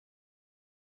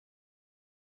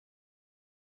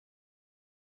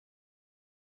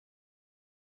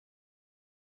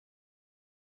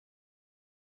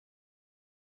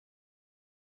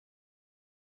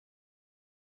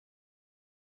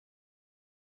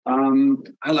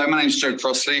Hello, my name is Joe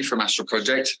Crossley from Astral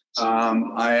Project.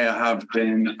 I have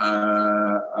been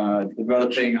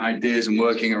developing ideas and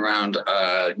working around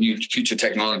new future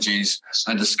technologies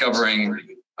and discovering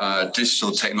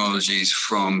digital technologies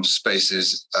from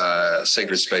spaces,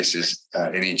 sacred spaces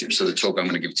in Egypt. So the talk I'm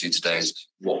going to give to you today is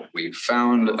what we've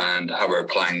found and how we're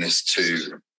applying this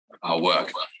to our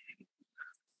work.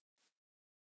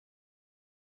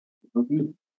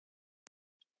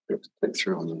 Click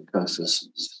through on the cursors.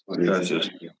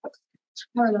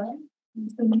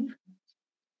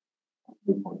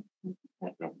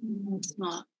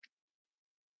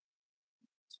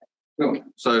 Cool.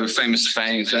 So famous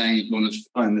saying, want to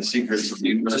find the secrets of the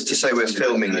universe. Just to say we're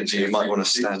filming it, you might want to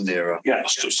stand nearer. Yeah,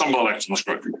 some dialects on the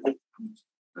screen.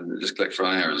 And just click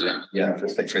through there, is it? Yeah,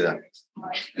 just click through that.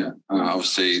 Yeah.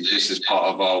 Obviously, this is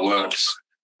part of our works.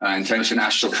 Intention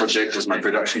Astral Project is my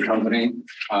production company.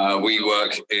 We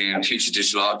work in future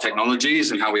digital art technologies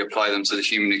and how we apply them to the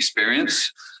human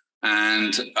experience.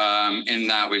 And in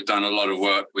that, we've done a lot of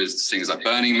work with things like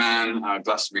Burning Man,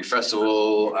 Glastonbury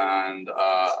Festival, and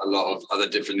a lot of other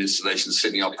different installations,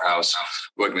 Sydney Opera House,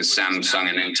 working with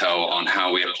Samsung and Intel on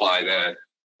how we apply their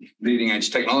leading edge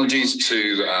technologies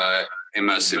to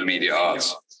immersive media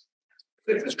arts.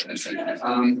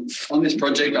 On this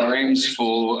project, our aims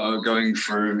for going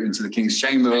through into the King's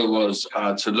Chamber was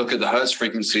to look at the Hertz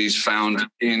frequencies found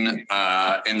in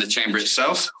the chamber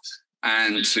itself,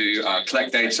 and to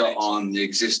collect data on the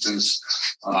existence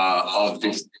of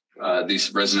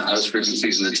these resonant Hertz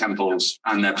frequencies in the temples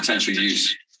and their potential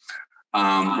use. We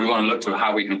want to look to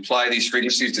how we can apply these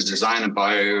frequencies to design and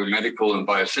biomedical and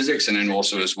biophysics, and then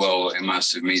also as well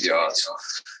immersive media arts.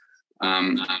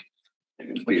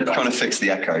 We're just trying to fix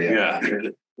the echo, yeah.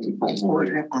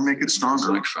 Or make it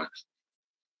stronger.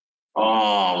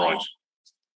 Oh, right.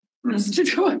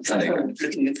 Sound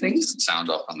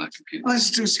off on that computer.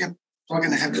 Let's do some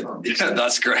plug-in headphones. Yeah,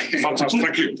 that's great. Fantastic,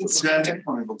 thank you.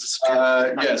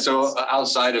 Yeah, so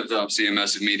outside of obviously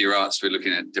immersive media arts, we're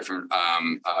looking at different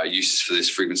uses for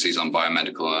these frequencies on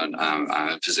biomedical and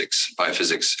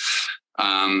biophysics.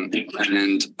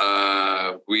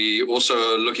 We also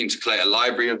are looking to create a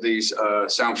library of these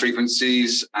sound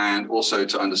frequencies, and also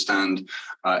to understand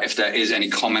if there is any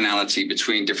commonality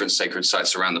between different sacred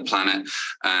sites around the planet,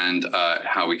 and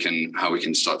how we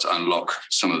can start to unlock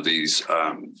some of these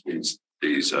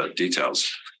details.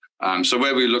 So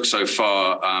where we look so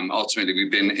far, ultimately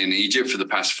we've been in Egypt for the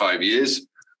past 5 years.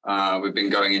 We've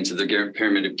been going into the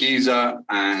Pyramid of Giza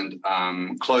and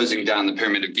closing down the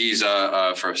Pyramid of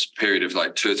Giza for a period of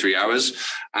like 2 or 3 hours,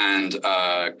 and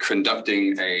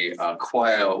conducting a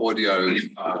choir audio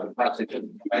passage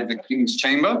at the King's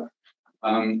Chamber.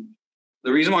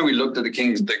 The reason why we looked at the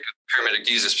Pyramid of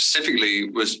Giza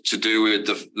specifically was to do with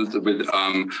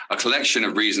a collection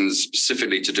of reasons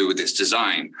specifically to do with its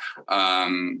design,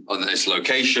 on its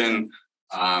location.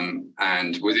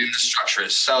 And within the structure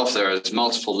itself, there is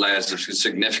multiple layers of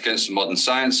significance in modern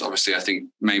science. Obviously, I think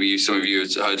maybe some of you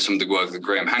have heard some of the work that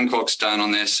Graham Hancock's done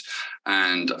on this,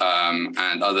 and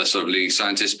other sort of leading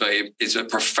scientists, but it's a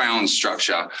profound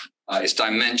structure. Its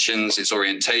dimensions, its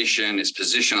orientation, its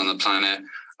position on the planet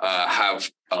have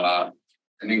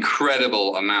an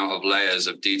incredible amount of layers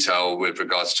of detail with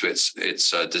regards to its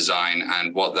design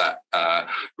and what that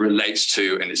relates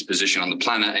to in its position on the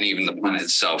planet and even the planet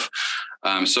itself.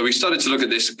 So we started to look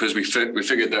at this because we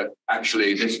figured that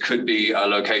actually this could be a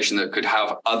location that could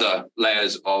have other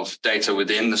layers of data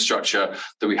within the structure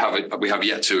that we have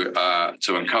yet to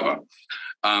uncover.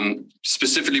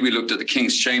 Specifically, we looked at the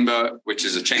King's Chamber, which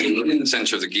is a chamber in the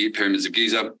center of the Pyramids of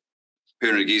Giza.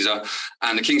 Pyramid of Giza,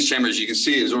 and the King's Chamber, as you can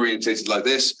see, is orientated like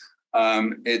this.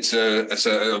 It's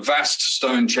a vast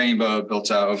stone chamber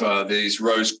built out of these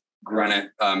rose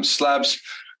granite slabs,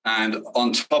 and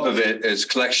on top of it is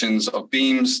collections of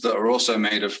beams that are also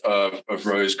made of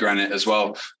rose granite as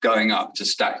well, going up to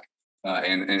stack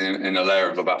in a layer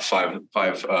of about five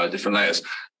different layers.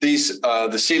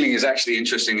 The ceiling is actually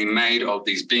interestingly made of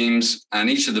these beams, and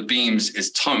each of the beams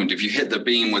is toned. If you hit the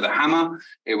beam with a hammer,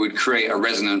 it would create a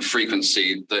resonant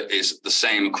frequency that is the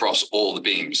same across all the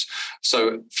beams.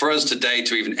 So for us today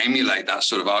to even emulate that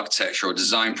sort of architecture or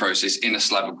design process in a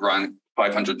slab of granite,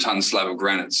 500-ton slab of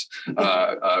granite,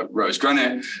 rose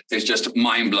granite, is just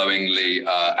mind-blowingly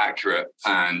accurate,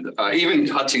 and even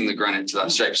cutting the granite to that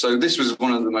shape. So this was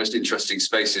one of the most interesting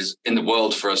spaces in the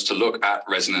world for us to look at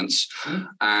resonance.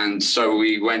 And so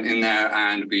we went in there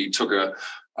and we took a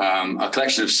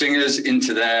collection of singers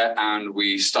into there, and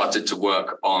we started to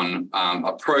work on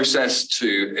a process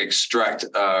to extract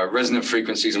resonant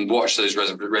frequencies and watch those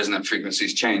resonant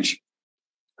frequencies change.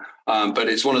 But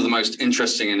it's one of the most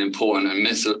interesting and important and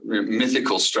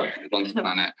mythical structures on the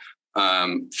planet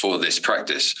for this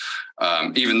practice.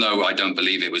 Even though I don't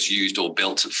believe it was used or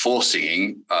built for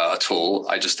singing at all,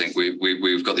 I just think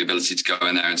we've got the ability to go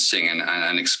in there and sing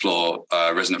and explore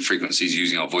resonant frequencies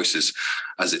using our voices,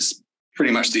 as it's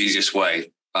pretty much the easiest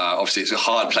way. Obviously, it's a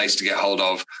hard place to get hold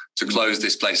of. To close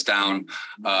this place down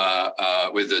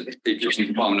with the Egyptian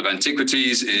Department of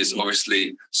Antiquities is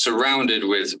obviously surrounded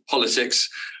with politics,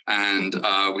 and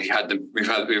we've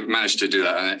managed to do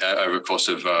that over the course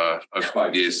of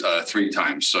 5 years 3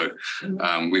 times. So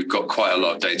we've got quite a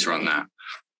lot of data on that.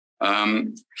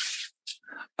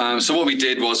 So what we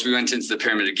did was we went into the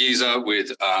Pyramid of Giza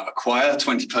with a choir,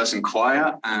 20-person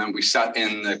choir, and we sat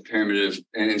in the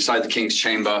inside the King's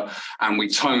Chamber, and we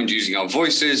toned using our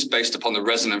voices based upon the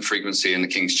resonant frequency in the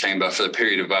King's Chamber for the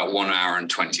period of about 1 hour and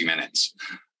 20 minutes.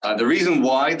 The reason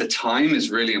why the time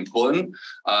is really important,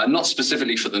 not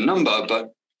specifically for the number,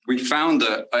 but we found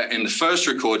that in the first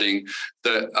recording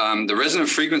that the resonant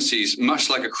frequencies, much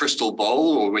like a crystal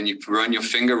bowl or when you run your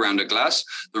finger around a glass,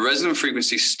 the resonant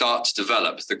frequencies start to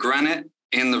develop. The granite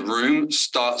in the room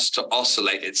starts to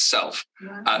oscillate itself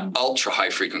at ultra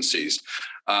high frequencies.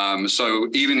 So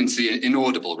even into the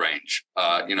inaudible range,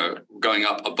 going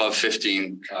up above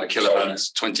 15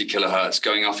 kilohertz, 20 kilohertz,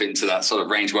 going off into that sort of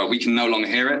range where we can no longer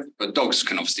hear it, but dogs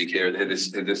can obviously hear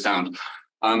this sound.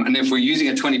 And if we're using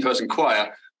a 20-person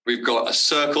choir, we've got a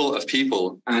circle of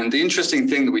people. And the interesting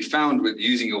thing that we found with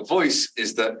using your voice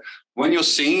is that when you're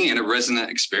singing in a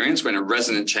resonant experience, when a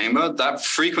resonant chamber, that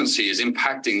frequency is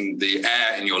impacting the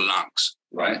air in your lungs,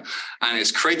 right? And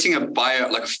it's creating a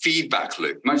feedback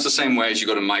loop, much the same way as you've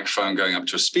got a microphone going up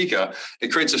to a speaker.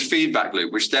 It creates a feedback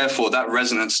loop, which therefore that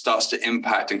resonance starts to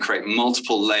impact and create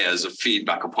multiple layers of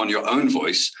feedback upon your own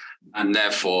voice. And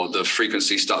therefore the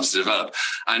frequency starts to develop.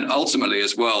 And ultimately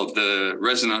as well, the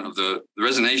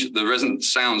resonant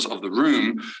sounds of the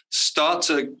room start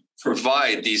to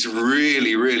provide these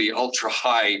really, really ultra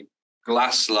high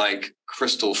glass-like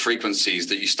crystal frequencies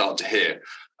that you start to hear,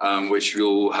 which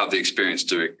you'll have the experience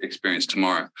to experience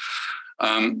tomorrow.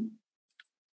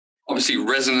 Obviously,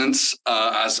 resonance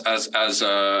as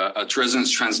a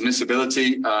resonance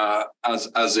transmissibility as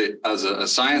a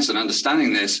science and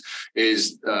understanding this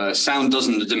is sound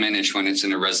doesn't diminish when it's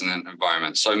in a resonant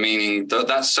environment. So meaning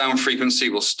that sound frequency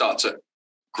will start to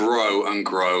grow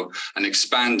and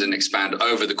expand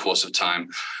over the course of time,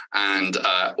 and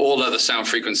all other sound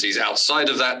frequencies outside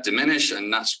of that diminish,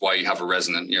 and that's why you have a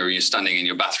resonant. You're standing in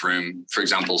your bathroom, for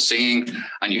example, singing,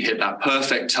 and you hit that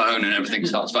perfect tone, and everything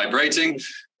starts vibrating.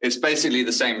 It's basically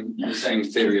the same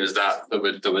theory as that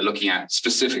we're looking at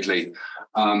specifically.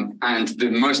 And the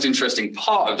most interesting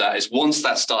part of that is once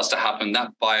that starts to happen,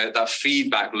 that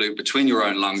feedback loop between your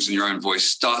own lungs and your own voice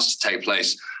starts to take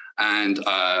place, and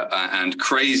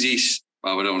crazy,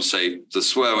 well, I don't want to say the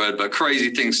swear word, but crazy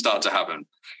things start to happen.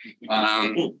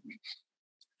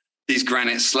 These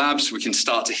granite slabs, we can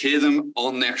start to hear them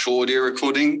on the actual audio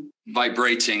recording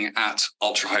vibrating at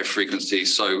ultra high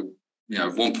frequencies. So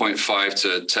 1.5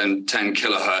 to 10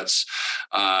 kilohertz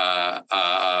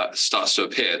starts to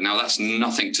appear. Now, that's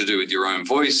nothing to do with your own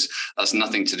voice. That's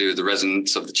nothing to do with the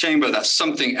resonance of the chamber. That's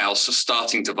something else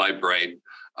starting to vibrate.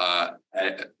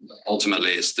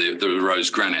 Ultimately, it's the rose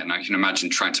granite. And I can imagine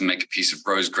trying to make a piece of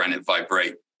rose granite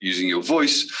vibrate using your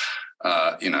voice,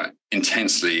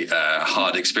 intensely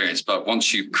hard experience. But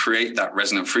once you create that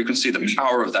resonant frequency, the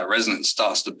power of that resonance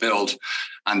starts to build.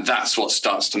 And that's what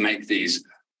starts to make these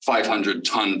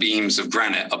 500-ton beams of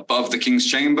granite above the King's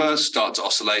Chamber start to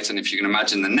oscillate. And if you can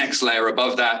imagine the next layer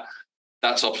above that,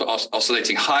 that's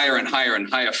oscillating higher and higher and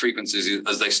higher frequencies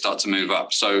as they start to move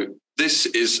up. So this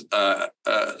is a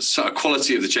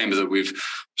quality of the chamber that we've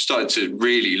started to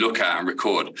really look at and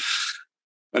record.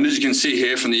 And as you can see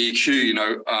here from the EQ,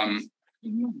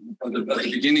 at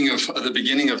the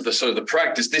beginning of the sort of the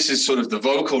practice, this is sort of the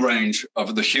vocal range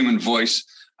of the human voice.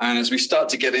 And as we start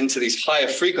to get into these higher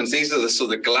frequencies, these are the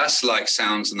sort of glass-like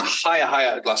sounds and the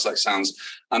higher glass-like sounds,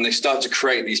 and they start to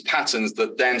create these patterns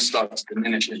that then start to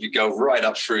diminish as you go right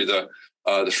up through the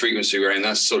frequency range.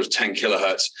 That's sort of 10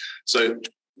 kilohertz. So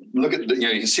look at you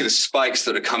can see the spikes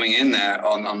that are coming in there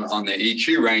on the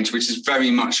EQ range, which is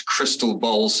very much crystal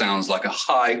bowl sounds, like a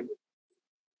high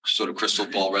sort of crystal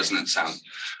ball resonant sound.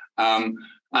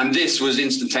 And this was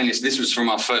instantaneous. This was from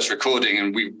our first recording,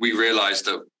 and we realized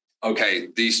that, okay,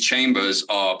 these chambers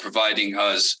are providing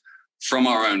us from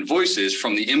our own voices,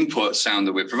 from the input sound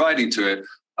that we're providing to it,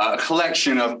 a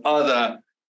collection of other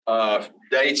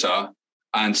data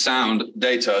and sound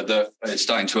data that is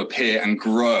starting to appear and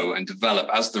grow and develop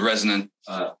as the resonant,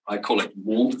 I call it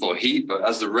warmth or heat, but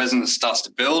as the resonance starts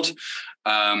to build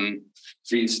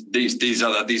these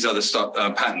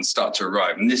other patterns start to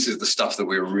arrive, and this is the stuff that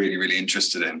we're really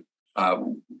interested in.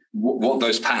 What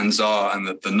those patterns are, and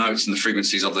the notes and the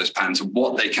frequencies of those patterns, and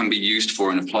what they can be used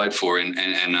for and applied for in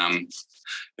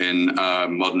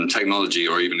modern technology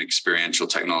or even experiential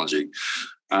technology.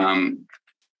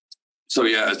 So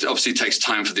yeah, it obviously takes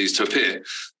time for these to appear.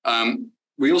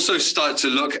 We also start to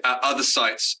look at other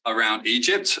sites around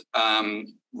Egypt.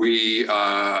 We've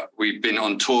been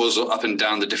on tours up and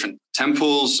down the different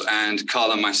temples, and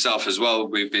Carl and myself as well.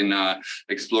 We've been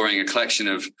exploring a collection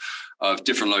of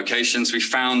different locations. We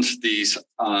found these,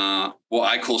 what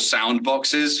I call sound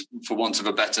boxes, for want of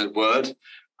a better word.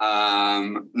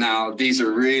 Now, these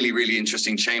are really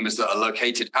interesting chambers that are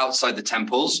located outside the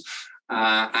temples,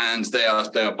 and they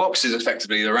are boxes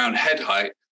effectively around head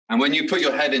height. And when you put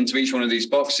your head into each one of these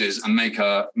boxes and make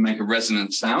a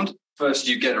resonant sound, first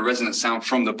you get a resonant sound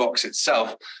from the box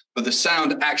itself, but the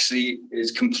sound actually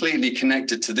is completely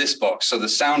connected to this box. So the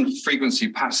sound frequency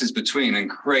passes between and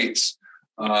creates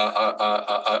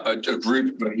a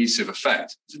group cohesive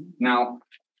effect. Now,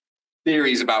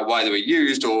 theories about why they were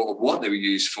used or what they were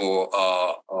used for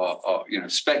are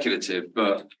speculative,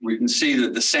 but we can see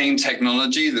that the same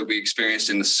technology that we experienced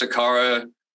in the Saqqara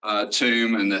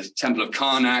tomb and the Temple of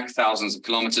Karnak, thousands of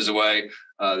kilometers away,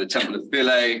 the Temple of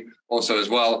Philae also as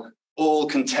well, all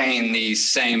contain these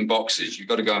same boxes. You've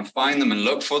got to go and find them and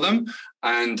look for them.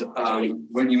 And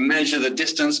when you measure the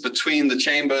distance between the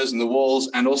chambers and the walls,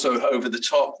 and also over the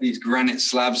top, these granite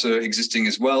slabs are existing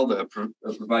as well that are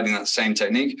providing that same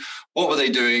technique. What were they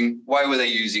doing? Why were they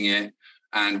using it?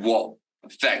 And what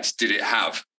effect did it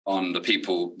have on the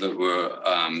people that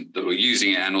were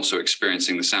using it and also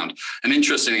experiencing the sound? And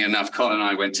interestingly enough, Colin and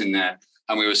I went in there,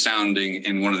 and we were sounding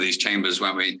in one of these chambers,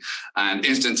 weren't we? And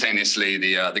instantaneously,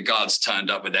 the guards turned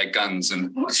up with their guns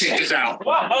and kicked us out.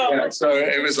 Yeah, so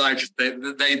it was like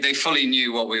they fully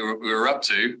knew what we were up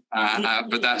to.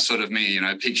 But that sort of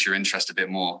piques your interest a bit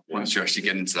more once you actually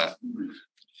get into that.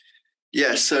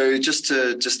 Yeah. So just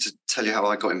to tell you how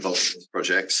I got involved in this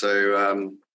project.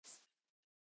 So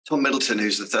Tom Middleton,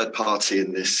 who's the third party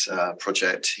in this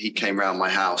project, he came around my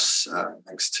house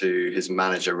thanks to his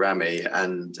manager, Rami,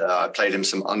 and I played him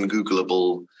some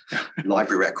ungoogleable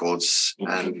library records.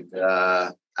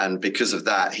 And because of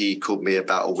that, he called me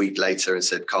about a week later and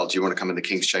said, "Carl, do you want to come in the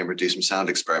King's Chamber and do some sound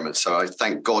experiments?" So I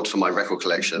thank God for my record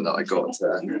collection that I got.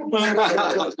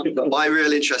 But my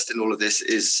real interest in all of this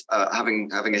is having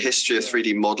a history of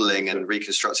 3D modeling and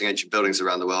reconstructing ancient buildings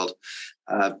around the world.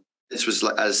 This was,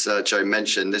 as Joe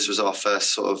mentioned, this was our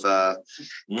first sort of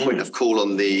point of call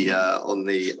on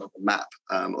the map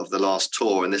of the last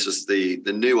tour, and this was the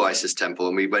new Isis temple,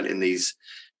 and we went in these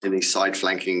side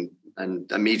flanking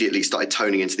and immediately started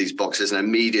toning into these boxes, and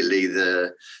immediately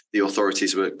the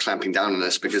authorities were clamping down on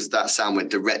us because that sound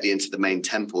went directly into the main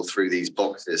temple through these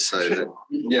boxes. So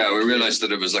yeah, we realized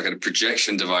that it was like a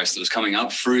projection device that was coming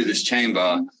up through this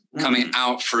chamber, coming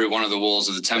out through one of the walls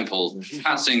of the temple,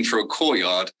 passing through a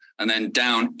courtyard, and then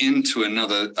down into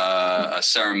another a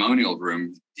ceremonial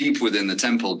room deep within the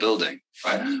temple building.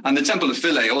 Right? And the Temple of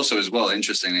Philae also as well,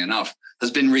 interestingly enough,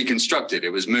 has been reconstructed. It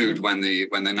was moved when the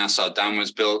Nassau Dam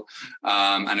was built,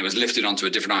 and it was lifted onto a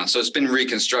different island. So it's been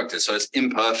reconstructed. So it's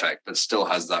imperfect, but still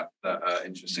has that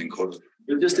interesting quality.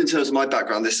 Just in terms of my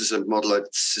background, this is a model at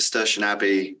Cistercian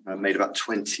Abbey made about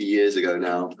 20 years ago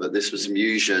now, but this was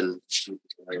Musion,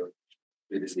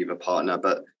 a partner.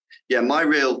 But yeah, my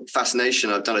real fascination,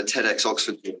 I've done a TEDx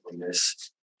Oxford on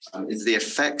this, is the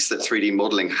effects that 3D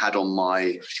modeling had on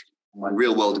my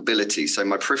real world ability. So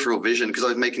my peripheral vision, because I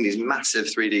was making these massive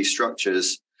 3D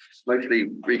structures, mostly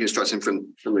reconstructing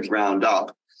from the ground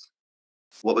up.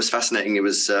 What was fascinating, it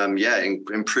was,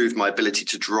 improved my ability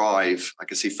to drive. I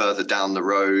could see further down the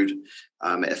road.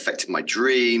 It affected my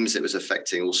dreams. It was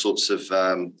affecting all sorts of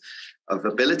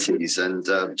abilities, and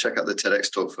check out the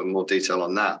TEDx talk for more detail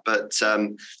on that. But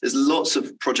there's lots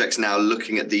of projects now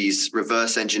looking at these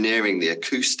reverse engineering the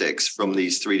acoustics from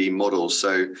these 3D models.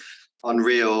 So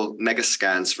Unreal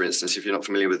Megascans, for instance, if you're not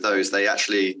familiar with those, they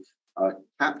actually are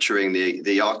capturing the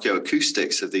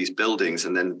archaeoacoustics of these buildings,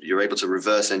 and then you're able to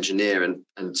reverse engineer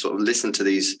and sort of listen to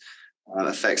these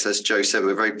effects. As Joe said,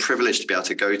 we're very privileged to be able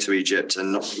to go to Egypt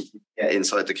and not get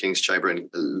inside the King's Chamber and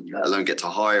let alone get to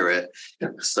hire it. Yeah.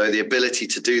 So the ability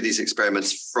to do these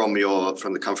experiments from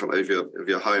the comfort of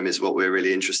your home is what we're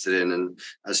really interested in. And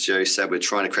as Joe said, we're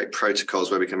trying to create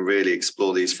protocols where we can really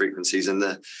explore these frequencies, and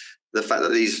the fact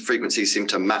that these frequencies seem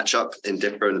to match up in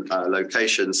different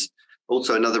locations.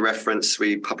 Also, another reference,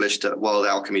 we published at World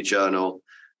Alchemy Journal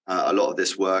a lot of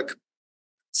this work.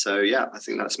 So yeah, I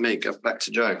think that's me. Go back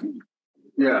to Joe.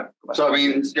 Yeah. So, I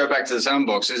mean, to go back to the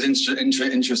soundbox, it's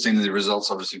interesting that the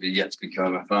results obviously be yet to be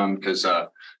confirmed because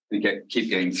we keep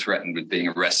getting threatened with being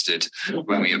arrested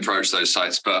when we approach those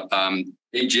sites. But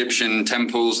Egyptian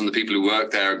temples and the people who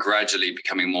work there are gradually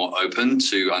becoming more open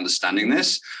to understanding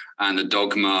this. And the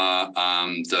dogma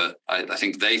that I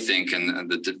think they think,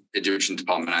 and the Egyptian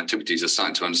Department of Antiquities are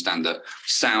starting to understand that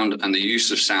sound and the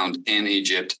use of sound in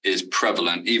Egypt is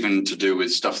prevalent, even to do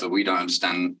with stuff that we don't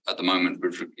understand at the moment,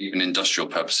 with even industrial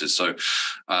purposes. So,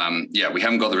 we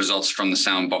haven't got the results from the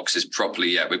sound boxes properly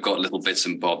yet. We've got little bits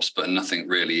and bobs, but nothing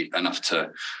really enough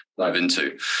to dive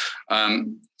into.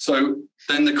 So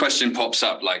then the question pops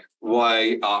up, like,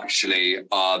 why actually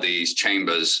are these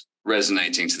chambers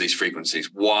resonating to these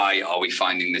frequencies? Why are we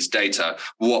finding this data?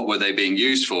 What were they being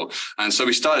used for? And so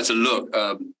we started to look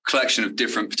a collection of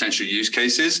different potential use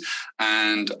cases,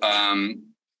 and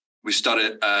we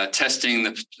started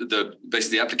testing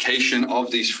the application of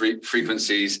these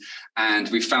frequencies, and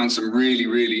we found some really,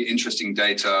 really interesting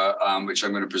data, which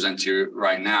I'm going to present to you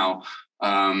right now,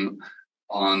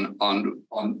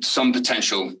 on some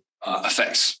potential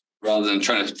effects. Rather than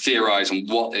trying to theorize on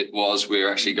what it was, we're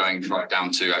actually going right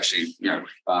down to actually,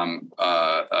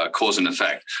 cause and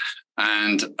effect.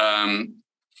 And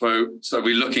so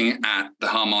we're looking at the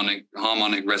harmonic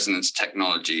resonance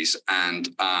technologies and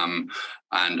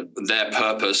their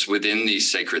purpose within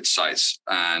these sacred sites.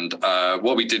 And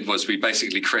what we did was we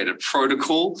basically created a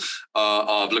protocol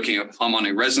of looking at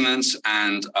harmonic resonance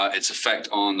and its effect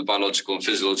on the biological and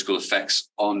physiological effects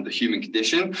on the human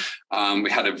condition. We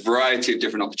had a variety of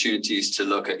different opportunities to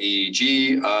look at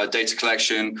EEG data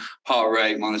collection, heart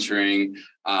rate monitoring,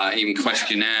 even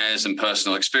questionnaires and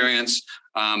personal experience.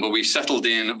 But we settled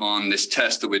in on this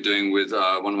test that we're doing with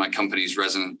one of my companies,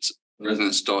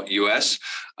 Resonance.us,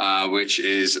 which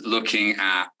is looking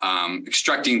at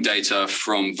extracting data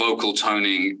from vocal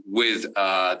toning with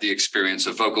the experience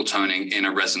of vocal toning in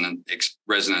a resonant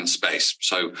space.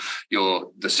 So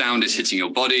the sound is hitting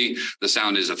your body, the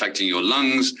sound is affecting your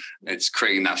lungs, it's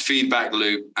creating that feedback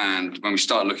loop. And when we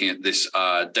start looking at this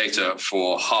data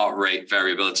for heart rate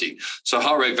variability, so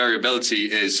heart rate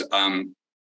variability is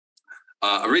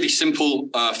a really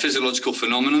simple physiological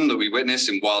phenomenon that we witness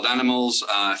in wild animals.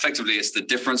 Effectively, it's the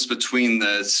difference between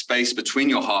the space between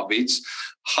your heartbeats.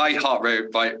 High heart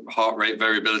rate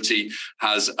variability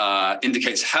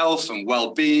indicates health and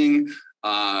well-being.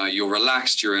 You're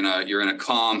relaxed. You're in a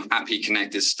calm, happy,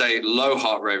 connected state. Low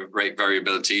heart rate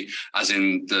variability, as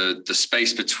in the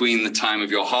space between the time of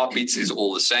your heartbeats is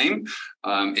all the same,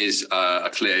 is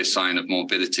a clear sign of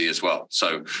morbidity as well.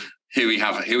 So Here we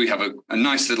have a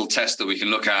nice little test that we can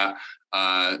look at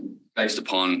based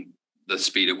upon the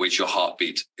speed at which your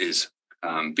heartbeat is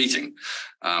beating,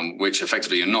 which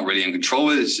effectively you're not really in control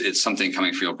with. It's something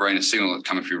coming from your brain, a signal that's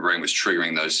coming from your brain was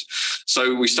triggering those.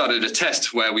 So we started a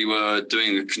test where we were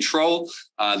doing a control.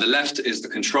 The left is the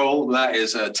control. That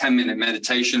is a 10-minute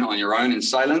meditation on your own in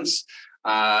silence.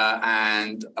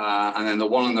 And then the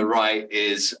one on the right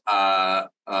is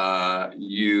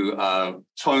you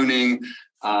toning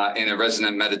in a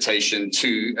resonant meditation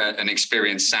to an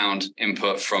experienced sound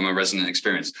input from a resonant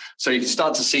experience. So you can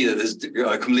start to see that there's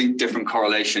a complete different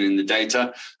correlation in the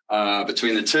data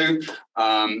between the two.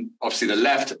 Obviously, the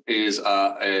left is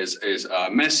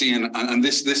messy, and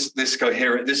this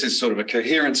coherent. This is sort of a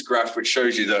coherence graph which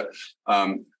shows you that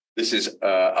this is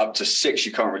up to 6.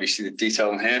 You can't really see the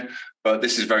detail in here, but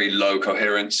this is very low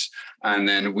coherence. And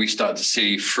then we start to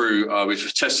see through,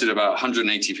 we've tested about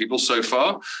 180 people so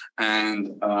far, and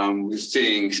we're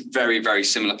seeing very, very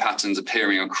similar patterns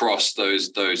appearing across those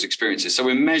experiences. So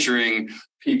we're measuring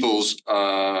people's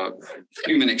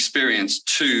human experience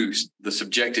to the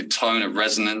subjective tone of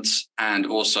resonance and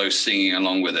also singing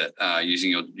along with it,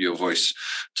 using your voice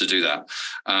to do that.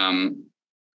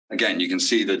 Again, you can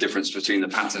see the difference between the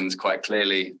patterns quite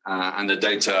clearly, and the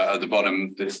data at the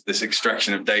bottom, this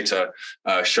extraction of data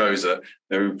shows that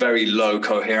they're very low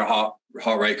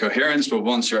heart rate coherence, but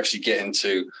once you actually get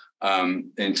into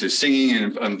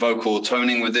singing and vocal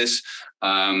toning with this,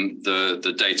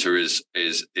 the data is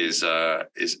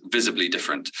visibly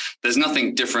different. There's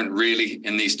nothing different really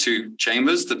in these two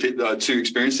chambers, the two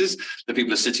experiences. The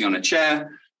people are sitting on a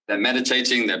chair, they're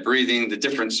meditating, they're breathing. The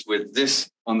difference with this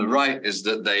on the right is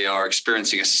that they are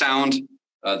experiencing a sound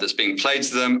that's being played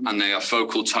to them, and they are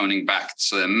vocal toning back.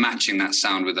 So they're matching that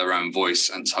sound with their own voice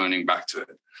and toning back to it.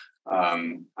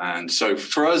 And so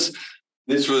for us,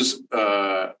 this was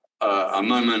a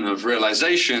moment of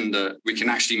realization that we can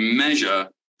actually measure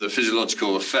the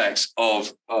physiological effects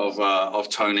of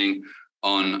toning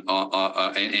in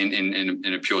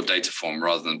a pure data form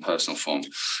rather than personal form.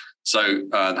 So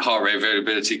the heart rate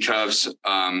variability curves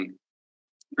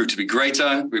proved to be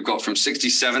greater. We've got from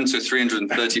 67 to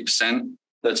 330%,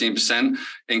 13%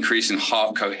 increase in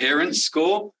heart coherence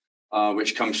score,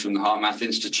 which comes from the Heart Math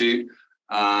Institute,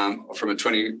 from a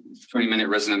 20-minute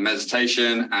resonant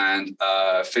meditation, and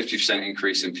 50%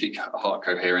 increase in peak heart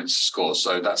coherence score.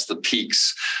 So that's the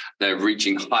peaks. They're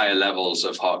reaching higher levels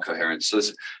of heart coherence. So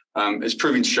it's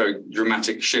proving to show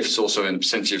dramatic shifts also in the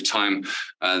percentage of time,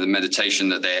 the meditation,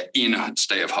 that they're in a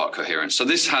state of heart coherence. So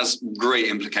this has great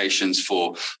implications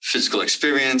for physical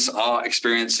experience, art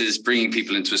experiences, bringing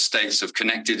people into states of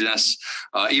connectedness.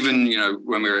 Even,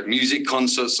 when we're at music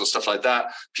concerts or stuff like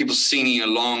that, people singing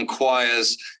along,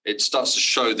 choirs, it starts to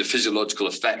show the physiological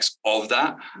effects of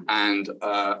that, and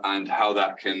how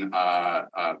that can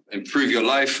improve your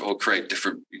life or create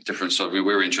different sort of.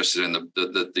 We're interested in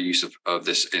the use of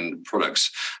this in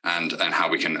products, and how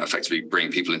we can effectively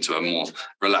bring people into a more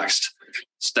relaxed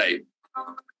state.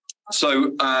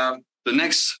 So the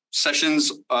next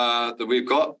sessions that we've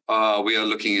got, we are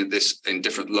looking at this in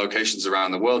different locations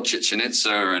around the world, Chichen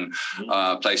Itza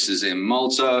and places in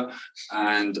Malta,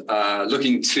 and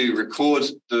looking to record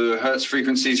the Hertz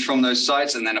frequencies from those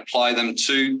sites and then apply them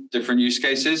to different use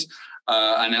cases.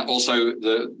 And also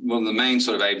one of the main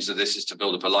sort of aims of this is to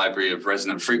build up a library of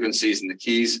resonant frequencies and the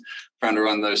keys found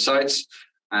around those sites,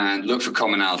 and look for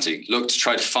commonality, look to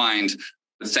try to find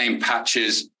the same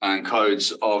patches and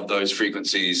codes of those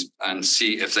frequencies and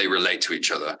see if they relate to each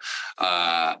other,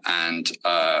 and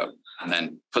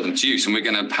then put them to use. And we're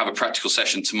going to have a practical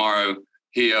session tomorrow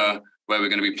here, where we're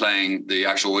going to be playing the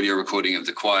actual audio recording of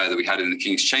the choir that we had in the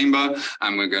King's Chamber.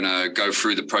 And we're going to go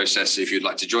through the process, if you'd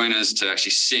like to join us, to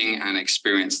actually sing and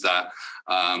experience that.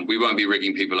 We won't be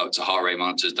rigging people up to heart rate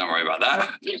monitors, don't worry about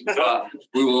that. But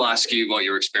we will ask you what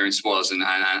your experience was, and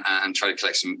try to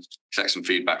collect some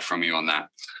feedback from you on that.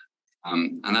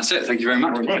 And that's it. Thank you very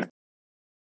much.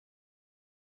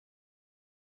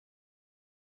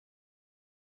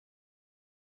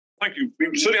 Thank you.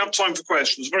 We certainly have time for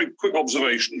questions. Very quick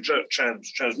observation,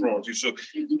 Chair's priority. So,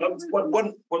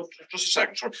 just a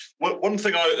second. Sorry. One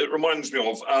thing it reminds me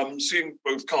of, seeing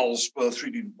both Carl's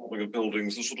 3D modeling of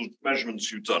buildings, the sort of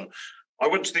measurements you've done. I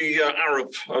went to the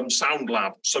Arup Sound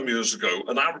Lab some years ago,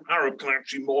 and Arup can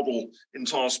actually model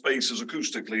entire spaces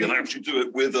acoustically and actually do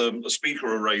it with a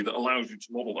speaker array that allows you to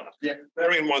model that. Yeah.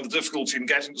 Bearing in mind the difficulty in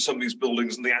getting to some of these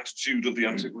buildings and the attitude of the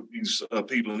antiquities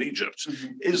people in Egypt,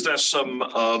 is there some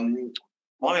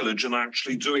mileage in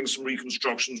actually doing some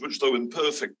reconstructions, which, though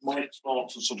imperfect, might start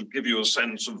to sort of give you a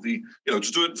sense of the, to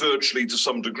do it virtually to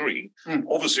some degree.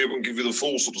 Obviously, it won't give you the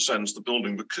full sort of sense of the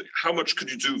building, but how much could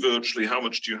you do virtually? How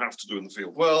much do you have to do in the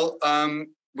field? Well,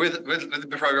 with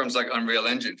the programs like Unreal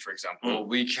Engine, for example,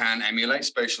 we can emulate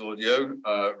spatial audio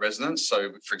resonance.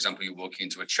 So, for example, you walk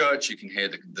into a church, you can hear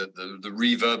the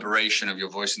reverberation of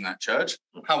your voice in that church.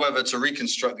 However, to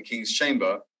reconstruct the King's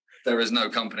Chamber, there is no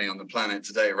company on the planet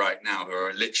today right now who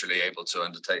are literally able to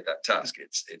undertake that task.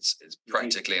 It's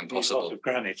practically impossible. Of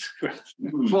granite.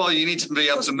 Well, you need to be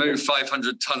able to move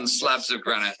 500-ton slabs of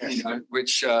granite,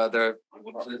 which there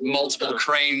multiple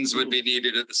cranes would be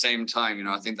needed at the same time.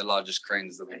 I think the largest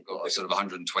cranes that we've got are sort of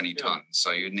 120 tons.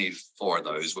 So you'd need 4 of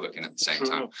those working at the same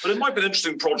time. But it might be an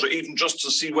interesting project, even just to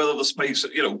see whether the space,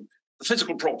 the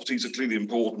physical properties are clearly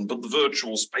important, but the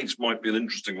virtual space might be an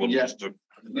interesting one. Yeah.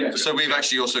 So we've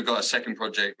actually also got a second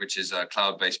project, which is a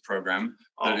cloud-based program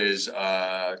that is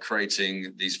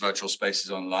creating these virtual spaces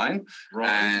online. Right.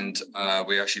 And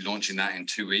we're actually launching that in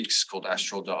 2 weeks, called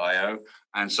Astral.io.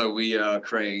 And so we are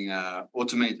creating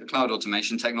cloud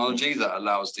automation technology that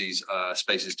allows these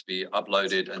spaces to be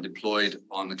uploaded and deployed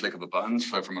on the click of a button,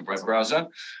 so from a web browser.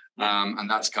 And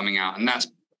that's coming out. And that's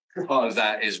part of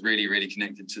that is really, really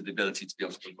connected to the ability to be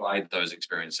able to provide those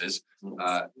experiences.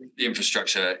 The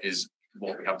infrastructure is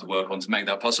what we have to work on to make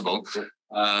that possible.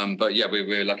 But yeah,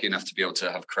 we're lucky enough to be able to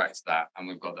have cracked that, and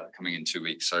we've got that coming in 2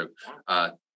 weeks. So,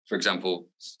 for example,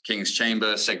 King's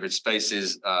Chamber, sacred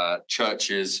spaces,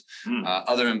 churches,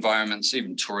 other environments,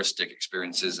 even touristic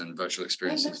experiences and virtual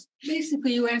experiences.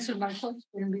 Basically, you answered my question,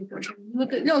 because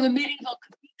look at the medieval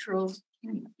cathedrals.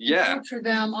 Yeah, picture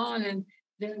them on, and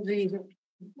the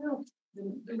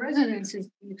resonance is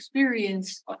the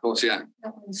experience. Of course, yeah.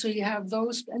 And so you have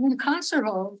those, and then concert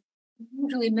halls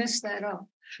usually mess that up.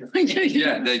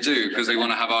 Yeah, they do, because they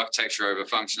want to have architecture over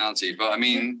functionality. But I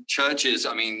mean, churches,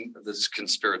 there's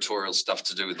conspiratorial stuff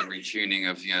to do with the retuning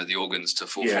of, the organs to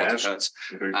 440 hertz.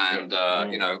 And,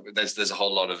 there's a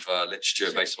whole lot of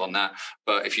literature based on that.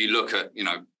 But if you look at,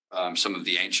 some of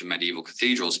the ancient medieval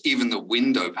cathedrals, even the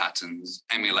window patterns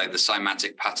emulate the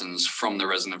cymatic patterns from the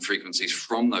resonant frequencies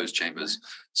from those chambers.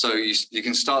 So you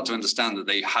can start to understand that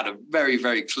they had a very,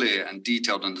 very clear and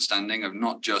detailed understanding of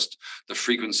not just the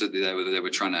frequency that they were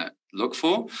trying to look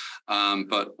for,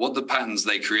 but what the patterns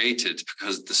they created,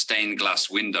 because the stained glass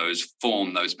windows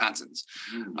form those patterns.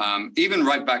 Even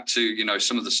right back to,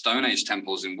 some of the Stone Age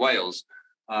temples in Wales.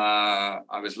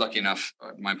 I was lucky enough,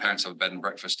 my parents have a bed and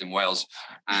breakfast in Wales,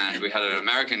 and we had an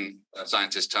American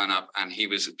scientist turn up, and he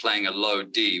was playing a low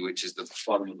D, which is the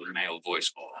bottom of the male voice,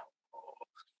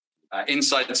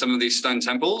 inside some of these stone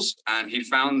temples. And he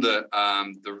found that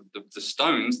the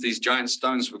stones, these giant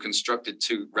stones, were constructed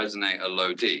to resonate a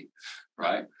low D,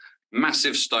 right?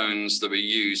 Massive stones that were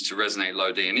used to resonate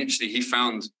low D. And actually, he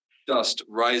found dust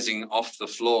rising off the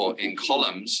floor in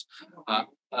columns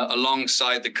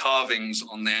alongside the carvings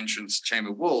on the entrance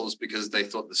chamber walls, because they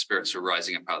thought the spirits were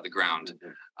rising up out of the ground.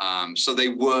 So they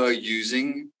were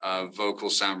using vocal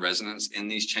sound resonance in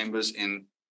these chambers in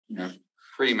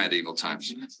pre-medieval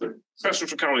times. Question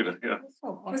for Carolina, yeah.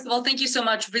 First of all, thank you so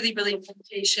much. Really brilliant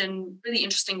presentation, really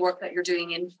interesting work that you're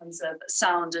doing in terms of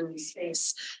sound and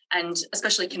space, and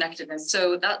especially connectedness.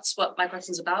 So that's what my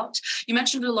question's about. You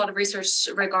mentioned a lot of research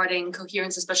regarding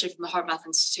coherence, especially from the HeartMath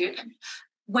Institute.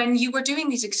 When you were doing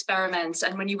these experiments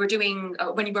and when you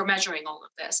were measuring all of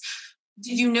this,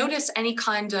 did you notice any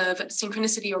kind of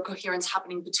synchronicity or coherence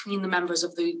happening between the members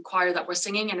of the choir that were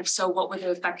singing? And if so, what were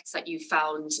the effects that you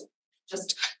found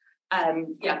just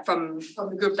from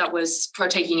the group that was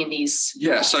partaking in these?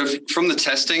 Yeah, so from the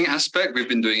testing aspect, we've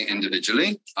been doing it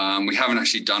individually. We haven't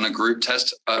actually done a group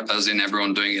test, as in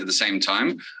everyone doing it at the same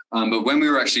time. But when we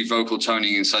were actually vocal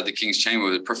toning inside the King's Chamber,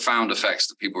 the profound effects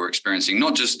that people were experiencing,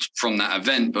 not just from that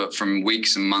event, but from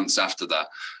weeks and months after that.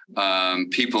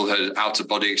 People had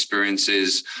out-of-body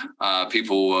experiences.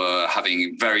 People were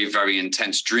having very, very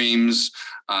intense dreams,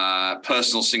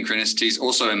 personal synchronicities,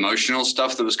 also emotional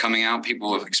stuff that was coming out.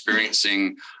 People were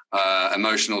experiencing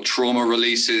emotional trauma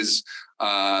releases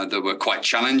that were quite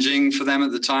challenging for them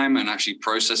at the time, and actually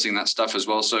processing that stuff as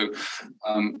well. So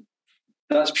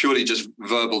that's purely just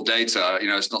verbal data.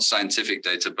 It's not scientific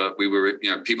data, but we were,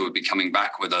 people would be coming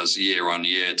back with us year on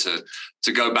year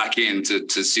to go back in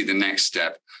to see the next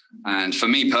step. And for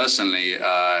me personally,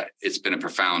 it's been a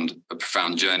profound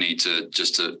journey to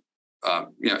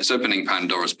it's opening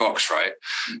Pandora's box, right?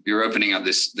 You're opening up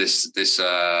this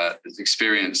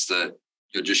experience that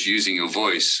you're just using your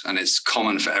voice, and it's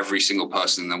common for every single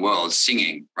person in the world,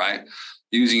 singing, right?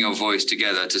 Using your voice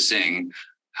together to sing.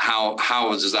 How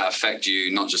does that affect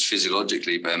you, not just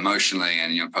physiologically, but emotionally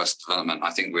and your personal development?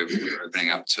 I think we're opening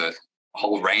up to a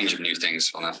whole range of new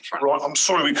things on that front. Right, I'm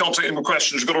sorry we can't take any more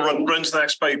questions. We've got to run to the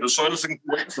next paper. So anything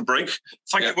wait for the break.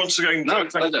 Thank you once again. No,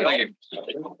 thank you.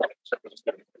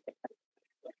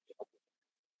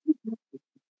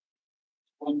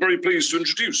 I'm very pleased to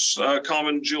introduce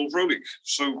Carmen Jill Vrolik.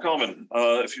 So Carmen,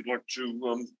 if you'd like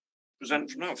to present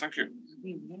from now, thank you.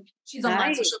 She's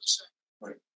online.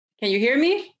 Can you hear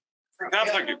me? Yeah,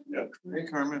 thank you. Yeah. Hey,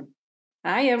 Carmen.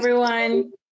 Hi,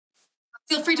 everyone.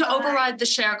 Feel free to override the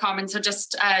share, Carmen. So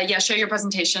just, share your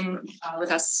presentation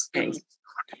with us. Okay.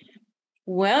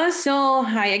 Well, so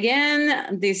hi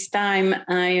again. This time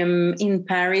I am in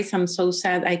Paris. I'm so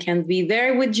sad I can't be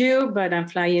there with you, but I'm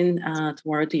flying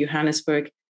tomorrow to Johannesburg.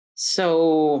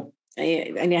 So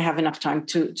I have enough time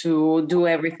to do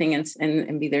everything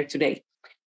and be there today.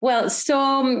 Well,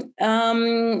 so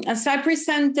as I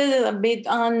presented a bit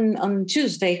on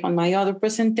Tuesday on my other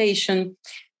presentation,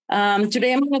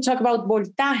 today I'm going to talk about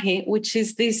Voltaje, which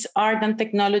is this art and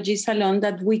technology salon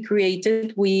that we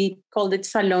created. We called it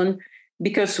Salon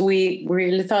because we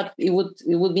really thought it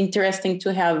would be interesting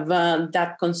to have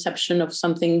that conception of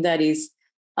something that is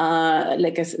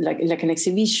like an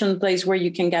exhibition place where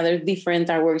you can gather different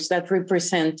artworks that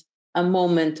represent a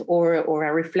moment or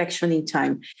a reflection in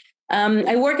time.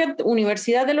 I work at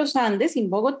Universidad de los Andes in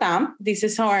Bogotá. This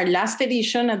is our last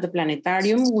edition at the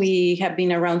Planetarium. We have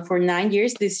been around for 9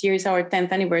 years. This year is our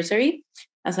 10th anniversary,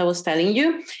 as I was telling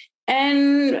you.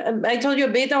 And I told you a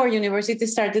bit, our university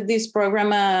started this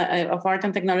program of art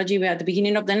and technology at the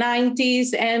beginning of the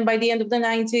 90s. And by the end of the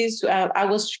 90s, I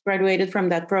was graduated from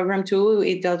that program too.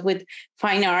 It dealt with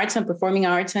fine arts and performing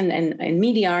arts and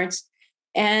media arts.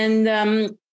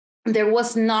 And there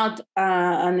was not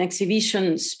an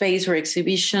exhibition space or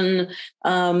exhibition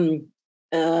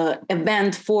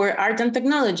event for art and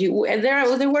technology.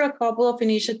 There were a couple of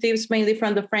initiatives, mainly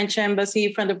from the French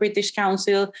Embassy, from the British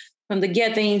Council, from the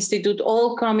Goethe Institute,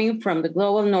 all coming from the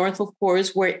global north, of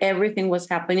course, where everything was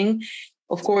happening.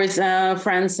 Of course,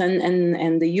 France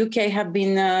and the UK have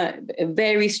been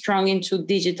very strong into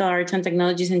digital arts and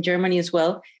technologies, in Germany as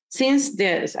well, since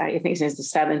the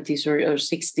 70s or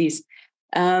 60s.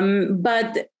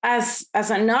 But as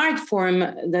an art form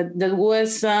that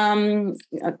was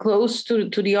close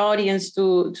to the audience,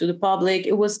 to the public,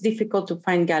 it was difficult to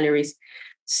find galleries.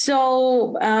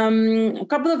 So a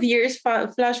couple of years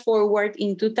flash forward,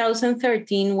 in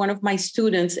 2013, one of my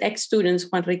students, ex-students,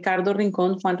 Juan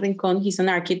Rincon, he's an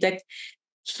architect.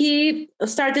 He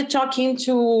started talking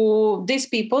to these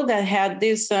people that had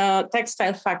this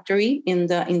textile factory in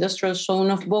the industrial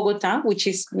zone of Bogota, which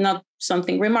is not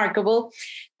something remarkable.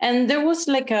 And there was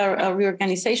like a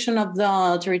reorganization of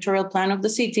the territorial plan of the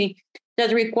city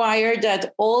that required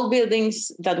that all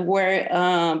buildings that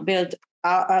were built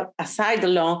aside the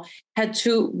law had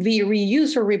to be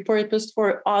reused or repurposed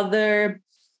for other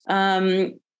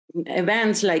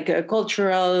events, like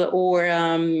cultural or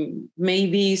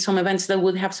maybe some events that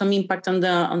would have some impact on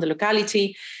the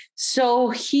locality. So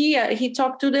he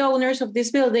talked to the owners of this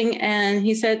building, and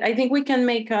he said, I think we can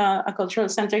make a cultural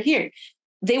center here.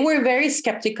 They were very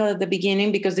skeptical at the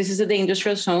beginning because this is the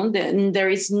industrial zone.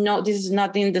 This is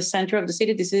not in the center of the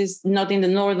city. This is not in the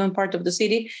northern part of the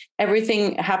city.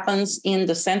 Everything happens in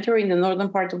the center, in the northern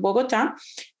part of Bogota.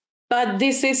 But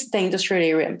this is the industrial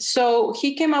area. So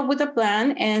he came up with a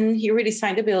plan, and he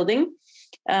redesigned the building,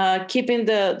 keeping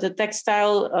the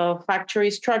textile factory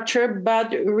structure,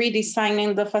 but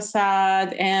redesigning the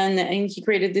facade. And he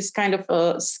created this kind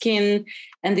of skin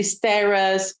and this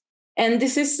terrace. And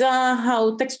this is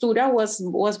how Textura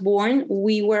was born.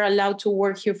 We were allowed to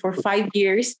work here for 5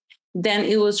 years. Then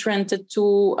it was rented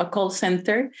to a call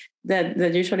center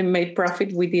that usually made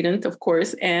profit. We didn't, of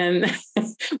course. And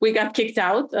we got kicked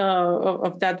out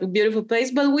of that beautiful place.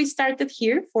 But we started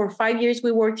here. For 5 years,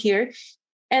 we worked here.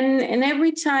 And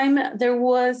every time there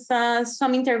was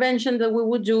some intervention that we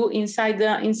would do inside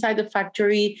the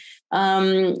factory,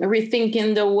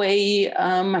 rethinking the way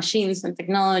machines and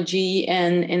technology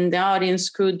and the audience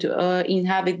could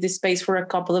inhabit this space for a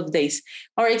couple of days.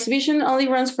 Our exhibition only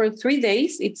runs for 3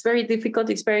 days. It's very difficult.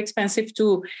 It's very expensive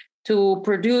to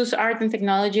produce art and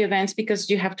technology events because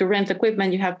you have to rent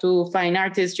equipment, you have to find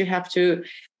artists, you have to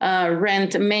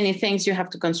rent many things, you have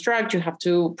to construct, you have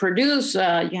to produce,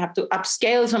 you have to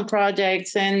upscale some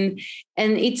projects, and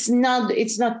it's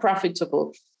not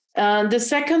profitable. The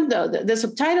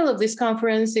subtitle of this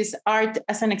conference is Art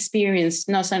as an Experience,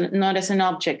 not as an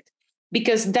object,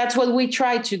 because that's what we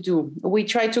try to do. We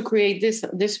try to create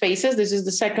these spaces. This is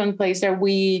the second place that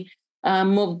we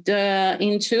moved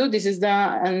into. This is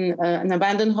an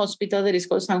abandoned hospital that is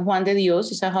called San Juan de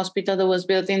Dios. It's a hospital that was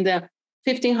built in the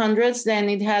 1500s. Then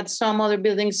it had some other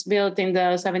buildings built in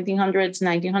the 1700s,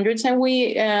 1900s. And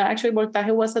we actually,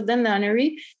 Voltaje was at the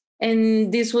nunnery.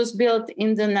 And this was built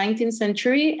in the 19th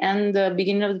century and the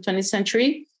beginning of the 20th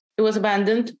century. It was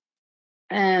abandoned.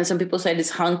 And some people said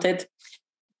it's haunted.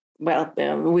 Well,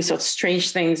 we saw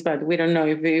strange things, but we don't know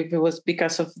if it was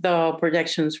because of the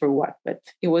projections or what. But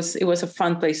it was a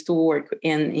fun place to work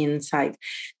inside.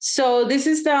 So this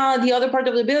is the other part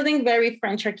of the building, very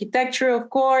French architecture, of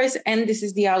course, and this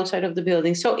is the outside of the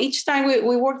building. So each time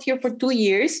we worked here for 2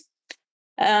 years.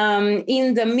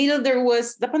 In the middle, there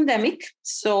was the pandemic.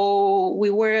 So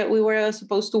we were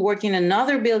supposed to work in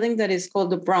another building that is called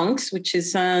the Bronx, which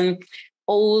is an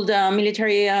old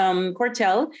military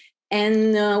quartel.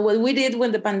 And what we did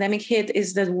when the pandemic hit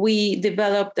is that we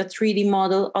developed a 3D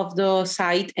model of the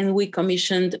site, and we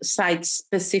commissioned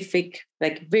site-specific,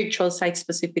 like virtual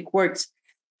site-specific works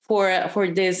for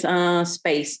this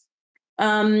space.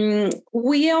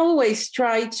 We always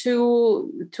try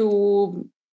to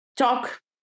talk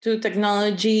to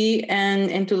technology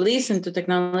and to listen to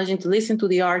technology and to listen to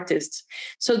the artists.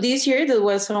 So this year, that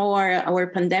was our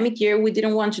pandemic year, we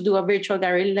didn't want to do a virtual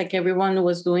gallery like everyone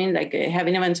was doing, like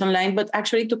having events online, but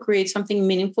actually to create something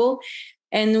meaningful.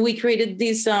 And we created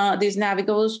this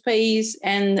navigable space,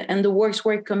 and the works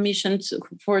were commissioned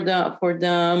for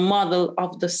the model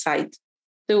of the site.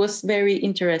 It was very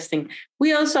interesting.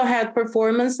 We also had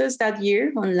performances that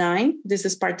year online. This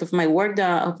is part of my work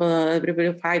of a little bit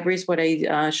of hybrids, what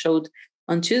I showed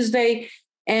on Tuesday.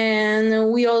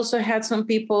 And we also had some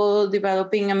people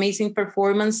developing amazing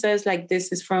performances. Like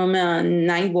this is from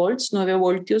 9 volts, 9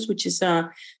 voltios, which is a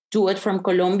duet from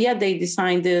Colombia. They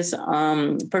designed this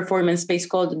performance space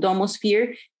called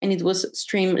Domosphere, and it was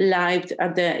streamed live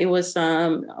it was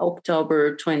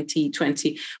October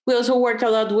 2020. We also worked a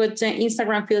lot with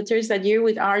Instagram filters that year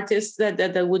with artists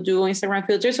that would do Instagram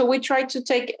filters. So we tried to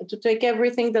take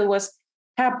everything that was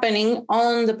happening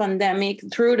on the pandemic,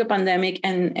 through the pandemic,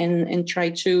 and try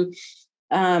to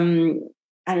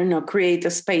I don't know, create a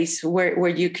space where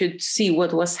you could see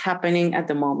what was happening at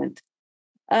the moment.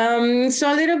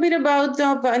 So a little bit about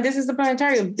and this is the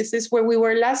planetarium. This is where we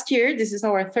were last year. This is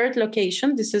our third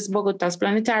location. This is Bogota's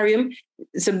planetarium.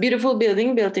 It's a beautiful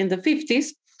building built in the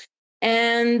 50s.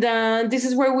 And this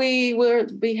is where we will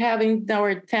be having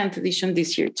our 10th edition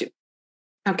this year too.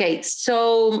 Okay,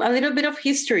 so a little bit of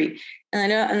history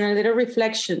and a little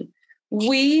reflection.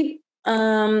 We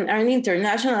are an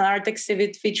international art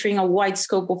exhibit featuring a wide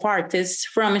scope of artists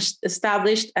from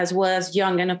established as well as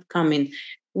young and upcoming.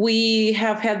 We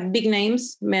have had big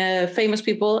names, famous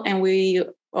people, and we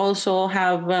also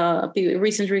have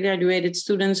recently graduated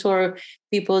students or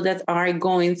people that are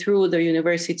going through the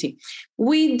university.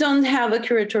 We don't have a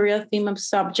curatorial theme of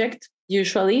subject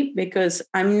usually because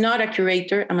I'm not a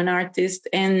curator, I'm an artist.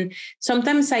 And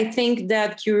sometimes I think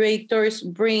that curators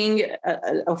bring,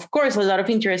 of course, a lot of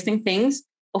interesting things.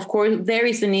 Of course, there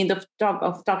is a need of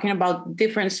talking about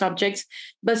different subjects,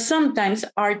 but sometimes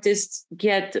artists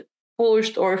get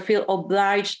pushed or feel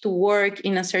obliged to work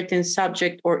in a certain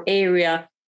subject or area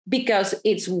because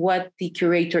it's what the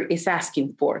curator is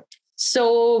asking for.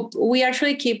 So we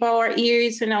actually keep our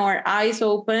ears and our eyes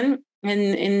open.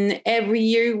 And every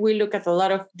year we look at a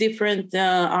lot of different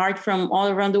art from all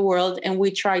around the world, and we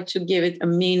try to give it a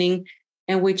meaning,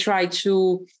 and we try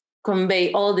to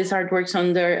convey all these artworks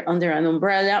under an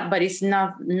umbrella, but it's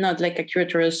not like a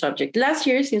curatorial subject. Last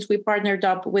year, since we partnered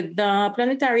up with the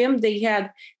planetarium, they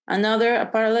had a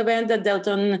parallel event that dealt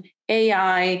on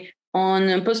AI, on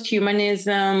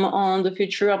posthumanism, on the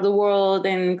future of the world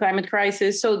and climate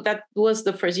crisis. So that was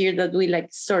the first year that we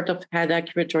sort of had a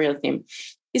curatorial theme.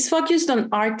 It's focused on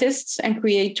artists and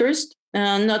creators,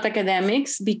 not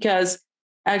academics, because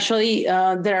actually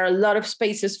there are a lot of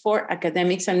spaces for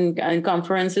academics and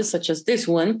conferences such as this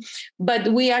one,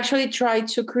 but we actually try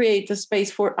to create a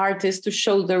space for artists to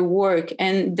show their work.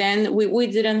 And then we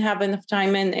didn't have enough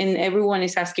time, and everyone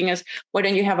is asking us, why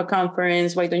don't you have a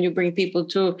conference? Why don't you bring people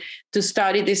to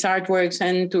study these artworks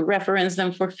and to reference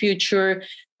them for future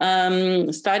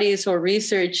studies or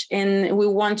research? And we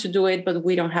want to do it, but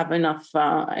we don't have enough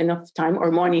time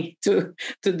or money to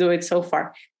do it so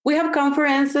far. We have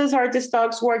conferences, artist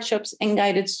talks, workshops, and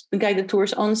guided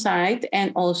tours on site,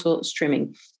 and also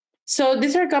streaming. So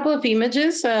these are a couple of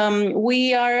images.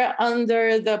 We are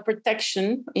under the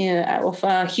protection of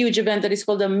a huge event that is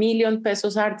called the Million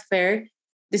Pesos Art Fair.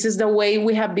 This is the way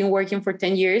we have been working for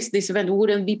 10 years. This event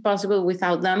wouldn't be possible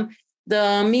without them.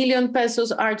 The Million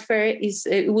Pesos Art Fair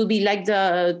it will be like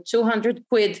the 200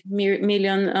 quid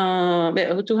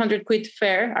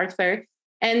art fair.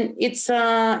 And it's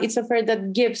a fair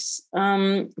that gives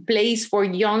place for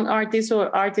young artists or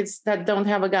artists that don't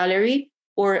have a gallery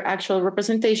or actual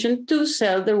representation to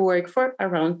sell their work for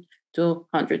around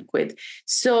 200 quid.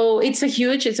 So it's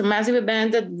a massive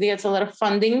event that gets a lot of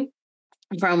funding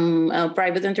from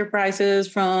private enterprises,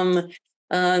 from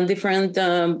different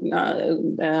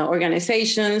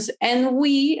organizations. And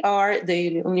we are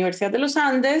the Universidad de los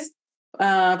Andes.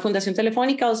 Fundación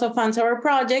Telefónica also funds our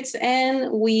projects,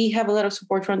 and we have a lot of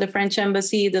support from the French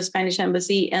Embassy, the Spanish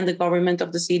Embassy, and the government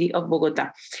of the city of Bogota.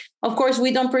 Of course,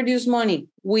 we don't produce money.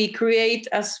 We create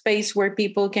a space where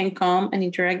people can come and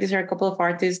interact. These are a couple of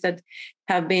artists that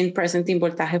have been present in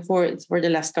Voltaje for the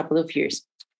last couple of years.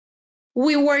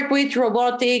 We work with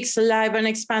robotics, live and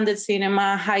expanded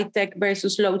cinema, high-tech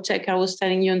versus low-tech. I was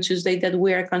telling you on Tuesday that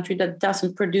we are a country that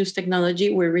doesn't produce technology.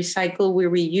 We recycle, we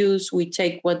reuse, we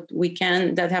take what we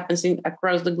can. That happens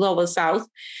across the global south.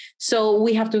 So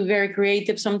we have to be very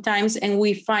creative sometimes, and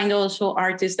we find also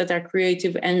artists that are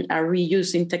creative and are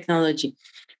reusing technology.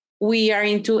 We are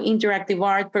into interactive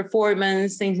art,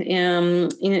 performance, in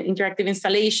interactive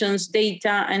installations,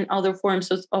 data, and other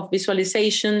forms of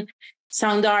visualization,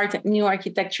 sound art, new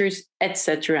architectures,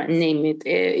 etc. Name it.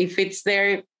 If it's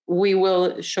there, we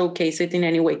will showcase it in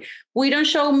any way. We don't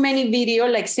show many video,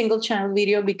 like single channel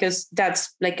video, because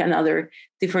that's like another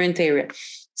different area.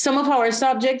 Some of our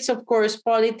subjects, of course,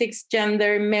 politics,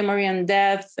 gender, memory and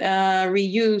death,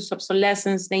 reuse,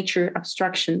 obsolescence, nature,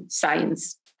 abstraction,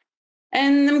 science.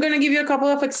 And I'm going to give you a couple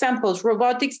of examples.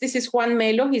 Robotics, this is Juan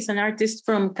Melo. He's an artist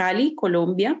from Cali,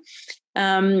 Colombia.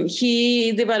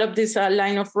 He developed this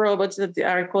line of robots that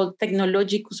are called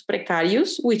Technologicus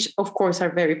Precarius, which of course are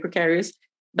very precarious.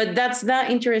 But that's the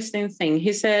interesting thing.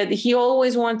 He said he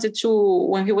always wanted to,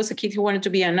 when he was a kid, he wanted to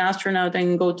be an astronaut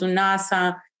and go to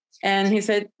NASA. And he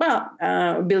said, well,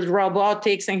 build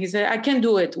robotics. And he said, I can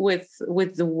do it with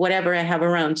whatever I have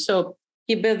around. So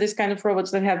he built this kind of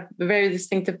robots that have very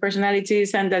distinctive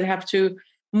personalities and that have to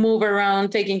move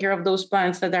around, taking care of those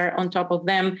plants that are on top of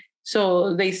them.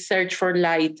 So they search for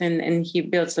light, and he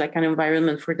builds like an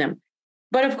environment for them.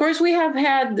 But of course, we have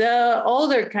had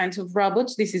other kinds of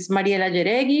robots. This is Mariela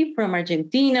Jeregui from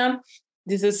Argentina.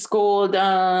 This is called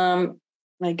alert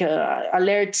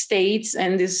states.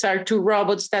 And these are two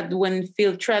robots that when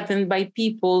feel threatened by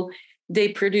people, they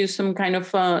produce some kind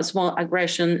of small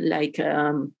aggression, like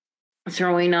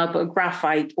throwing up a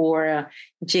graphite or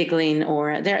jiggling,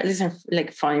 or these are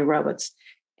like funny robots.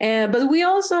 But we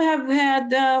also have had,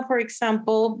 for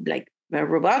example, like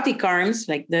robotic arms,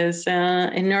 like this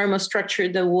enormous structure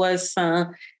that was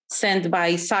sent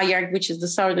by SCIARC, which is the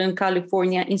Southern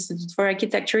California Institute for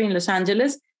Architecture in Los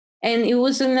Angeles. And it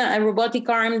was a robotic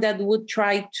arm that would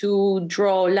try to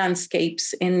draw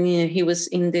landscapes. And he was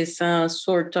in this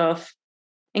sort of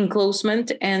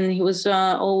enclosement, and he was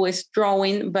always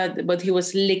drawing, but he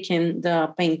was licking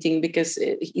the painting because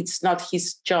it's not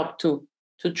his job to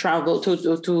travel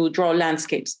to draw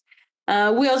landscapes.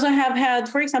 We also have had,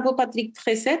 for example, Patrick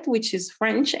Tresset, which is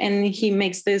French, and he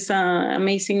makes these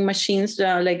amazing machines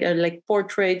like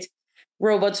portrait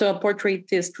robots or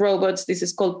portraitist robots. This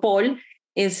is called Paul.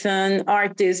 Is an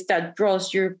artist that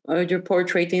draws your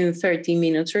portrait in 30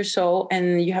 minutes or so,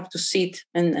 and you have to sit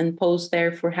and pose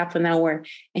there for half an hour,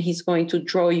 and he's going to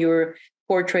draw your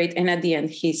portrait, and at the end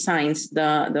he signs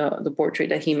the portrait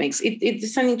that he makes.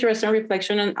 It's an interesting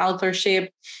reflection on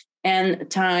authorship and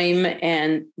time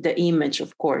and the image,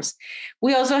 of course.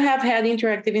 We also have had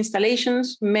interactive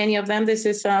installations, many of them. This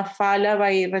is Fala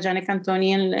by Rajane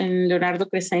Cantoni and Leonardo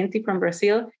Crescenti from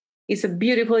Brazil. It's a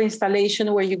beautiful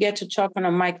installation where you get to talk on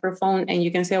a microphone and you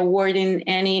can say a word in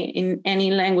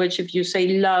any language. If you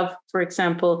say love, for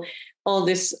example, all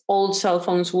these old cell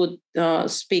phones would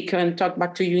speak and talk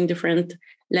back to you in different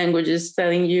languages,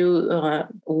 telling you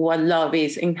what love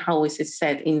is and how is it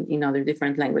said in other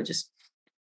different languages.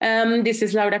 This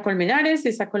is Laura Colmenares.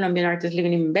 This is a Colombian artist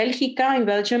living in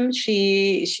Belgium.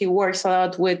 She works a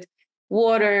lot with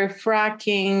water,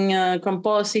 fracking,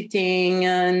 compositing,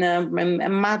 and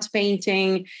matte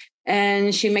painting.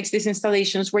 And she makes these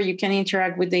installations where you can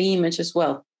interact with the image as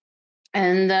well.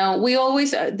 And we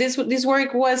always, this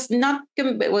work was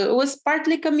was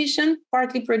partly commissioned,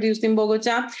 partly produced in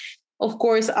Bogota. Of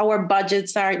course, our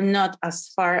budgets are not as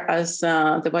far as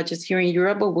the budgets here in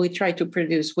Europe, but we try to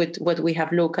produce with what we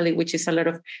have locally, which is a lot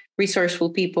of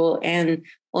resourceful people and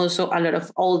also a lot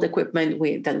of old equipment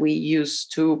that we use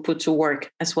to put to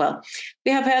work as well.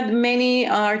 We have had many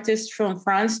artists from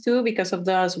France too, because of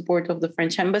the support of the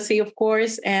French embassy, of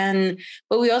course.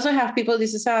 But we also have people,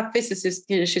 this is a physicist,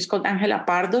 she's called Angela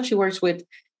Pardo. She works with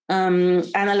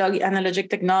analogic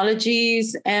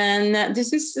technologies. And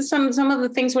this is some of the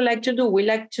things we like to do. We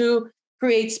like to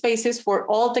create spaces for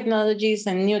all technologies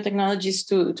and new technologies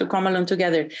to come along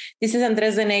together. This is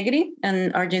Andres de Negri,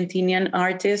 an Argentinian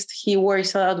artist. He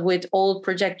works a lot with old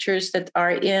projectors that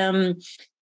are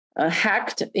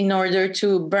hacked in order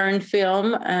to burn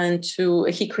film, and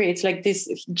he creates like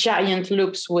these giant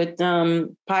loops with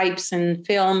pipes and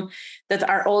film that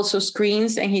are also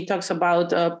screens, and he talks about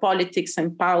politics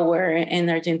and power in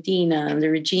Argentina and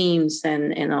the regimes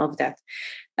and all of that.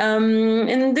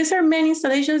 And these are many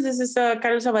installations. This is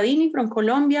Carlos Abadini from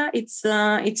Colombia. It's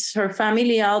her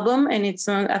family album, and it's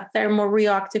a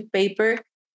thermoreactive paper.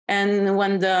 And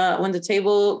when the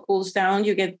table cools down,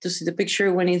 you get to see the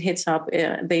picture. When it hits up,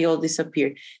 they all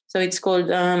disappear. So it's called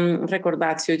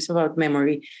Recordatio. It's about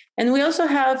memory. And we also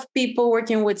have people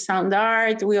working with sound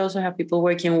art. We also have people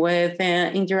working with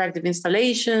interactive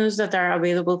installations that are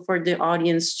available for the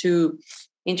audience to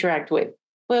interact with.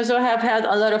 We also have had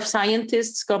a lot of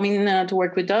scientists coming to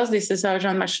work with us. This is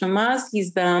Jean-Marc Chomaz.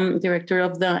 He's the director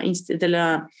of the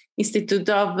Institute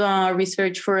of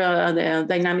Research for the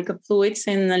Dynamic of Fluids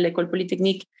in l'École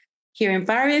Polytechnique here in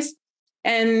Paris.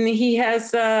 And he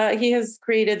has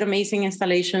created amazing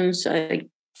installations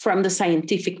from the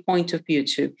scientific point of view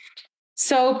too.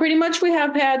 So pretty much we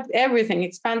have had everything: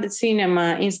 expanded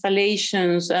cinema,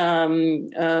 installations,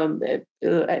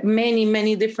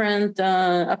 many different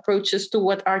approaches to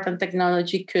what art and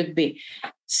technology could be.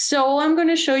 So I'm going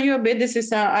to show you a bit. This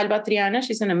is Alba Triana.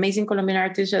 She's an amazing Colombian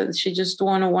artist. She just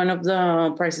won one of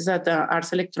the prizes at Ars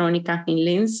Electronica in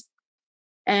Linz.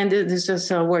 And this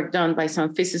is work done by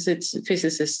some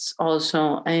physicists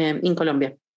also in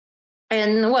Colombia.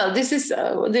 And well,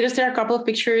 there are a couple of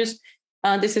pictures.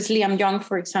 This is Liam Young,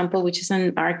 for example, which is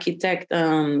an architect /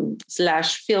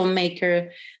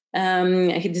 filmmaker.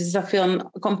 This is a film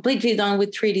completely done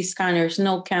with 3D scanners.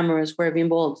 No cameras were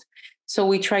involved. So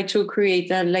we try to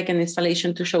create an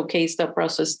installation to showcase the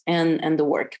process and the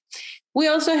work. We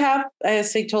also have,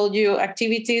 as I told you,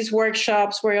 activities,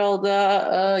 workshops where all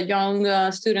the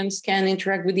young students can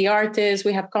interact with the artists.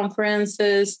 We have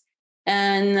conferences.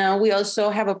 And we also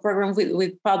have a program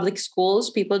with public schools,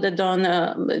 people that don't,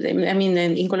 I mean,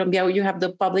 in Colombia, you have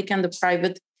the public and the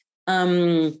private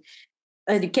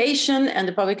education, and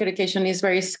the public education is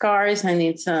very scarce and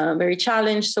it's very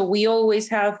challenged. So we always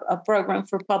have a program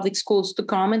for public schools to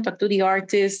come and talk to the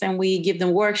artists, and we give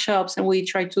them workshops, and we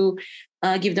try to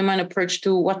give them an approach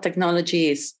to what technology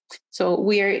is. So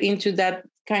we are into that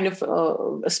kind of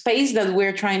space that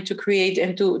we're trying to create,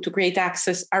 and to create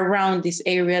access around this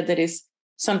area that is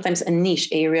sometimes a niche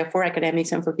area for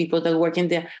academics and for people that work in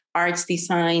the arts,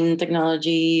 design,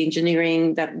 technology,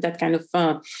 engineering, that kind of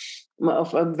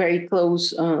a very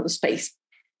close space.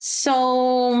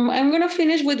 So I'm going to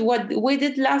finish with what we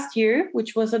did last year,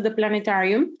 which was at the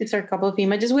planetarium. These are a couple of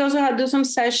images. We also had to do some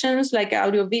sessions, like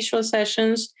audiovisual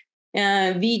sessions,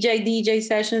 VJ, DJ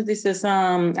sessions. This is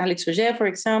Alex Auger, for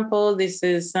example. This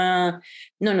is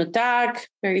Nono Tak,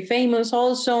 very famous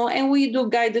also. And we do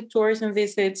guided tours and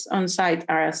visits on site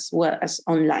as well as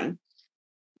online.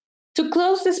 To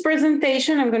close this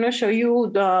presentation, I'm going to show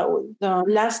you the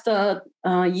last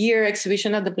year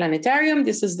exhibition at the planetarium.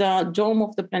 This is the dome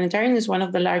of the planetarium. It's one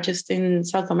of the largest in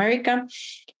South America.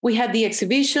 We had the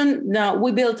exhibition. Now,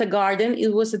 we built a garden.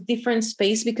 It was a different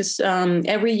space because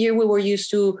every year we were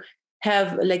used to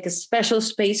have like a special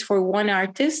space for one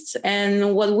artist.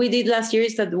 And what we did last year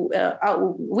is that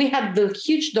we had the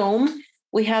huge dome.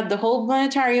 We had the whole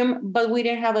planetarium, but we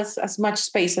didn't have as much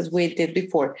space as we did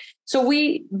before. So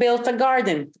we built a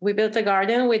garden. We built a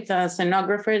garden with a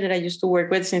scenographer that I used to work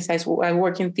with since I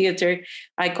work in theater.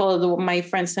 I called my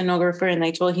friend scenographer and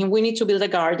I told him, we need to build a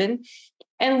garden.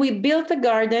 And we built a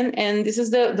garden. And this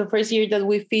is the first year that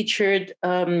we featured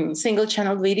single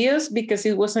channel videos, because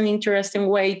it was an interesting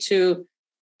way to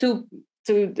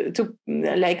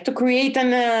create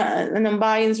an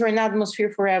ambience or an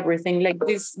atmosphere for everything, like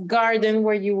this garden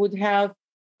where you would have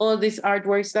all these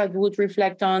artworks that would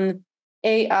reflect on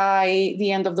AI,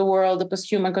 the end of the world, the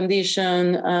post-human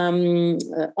condition,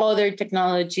 other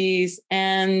technologies.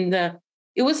 And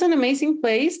it was an amazing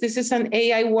place. This is an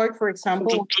AI work, for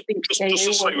example. Just to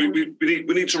say, we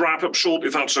need to wrap up shortly,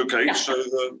 if that's okay. Yeah. So,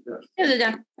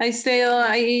 Yeah. I see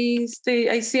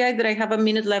that I have a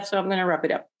minute left, so I'm going to wrap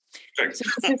it up. Okay. So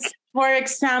this is, for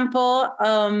example,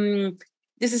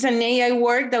 this is an AI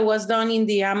work that was done in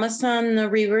the Amazon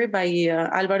River by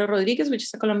Álvaro Rodríguez, which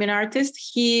is a Colombian artist.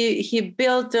 He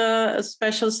built a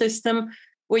special system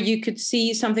where you could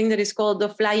see something that is called the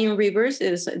flying rivers.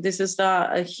 This is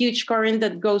a huge current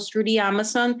that goes through the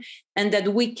Amazon and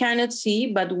that we cannot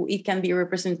see, but it can be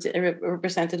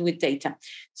represented with data.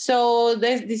 So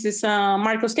this is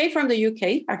Marcos Kay from the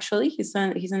UK, actually. He's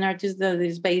an artist that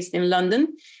is based in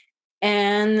London.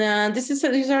 And these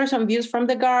are some views from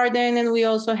the garden. And we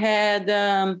also had,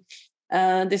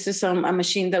 this is a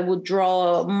machine that would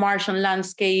draw Martian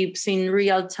landscapes in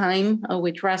real time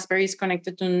with raspberries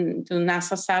connected to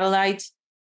NASA satellites.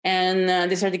 And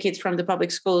these are the kids from the public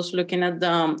schools looking at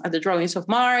the drawings of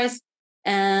Mars.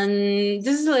 And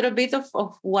this is a little bit of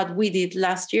what we did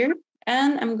last year.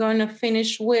 And I'm going to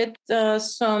finish with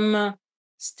some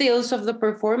stills of the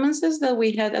performances that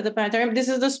we had at the planetarium. This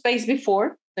is the space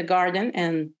before the garden,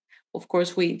 and of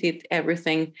course we did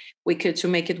everything we could to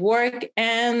make it work.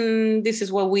 And this is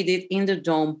what we did in the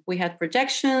dome. We had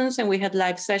projections and we had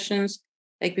live sessions,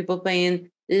 like people playing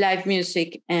live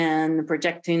music and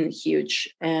projecting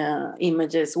huge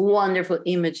images, wonderful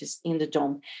images in the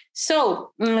dome.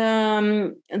 So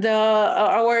our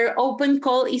open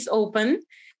call is open.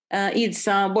 It's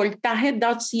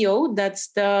voltaje.co. That's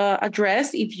the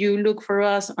address. If you look for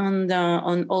us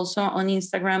also on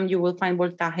Instagram, you will find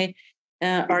Voltaje.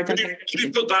 Can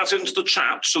you put that into the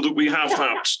chat so that we have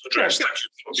that address? Sure.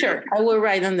 Sure, I will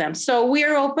write on them. So we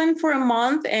are open for a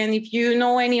month, and if you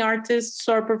know any artists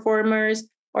or performers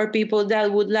or people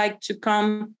that would like to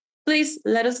come, please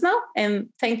let us know. And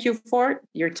thank you for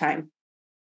your time.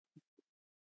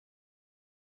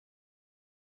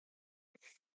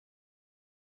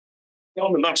 I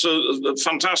mean, that's a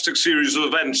fantastic series of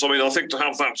events. I mean, I think to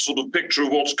have that sort of picture of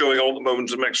what's going on at the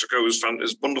moment in Mexico is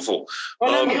wonderful.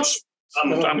 And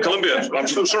Colombia, I'm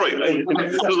so sorry.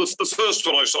 The first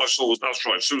one I saw was, that's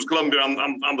right. So it was Colombia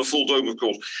and the full dome, of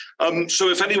course. So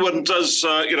if anyone does,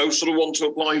 sort of want to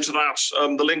apply to that,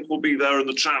 the link will be there in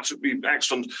the chat. It'd be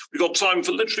excellent. We've got time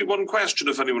for literally one question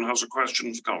if anyone has a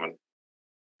question for Carmen.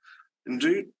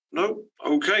 Indeed. No?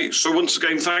 Okay. So once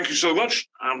again, thank you so much.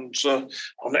 And our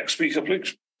next speaker,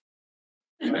 please.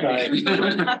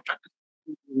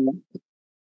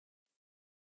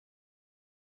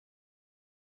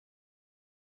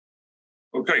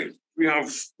 Okay. We have,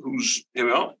 here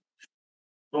we are.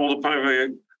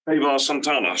 Eva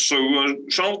Santana. So,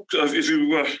 Charles, if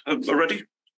you are ready.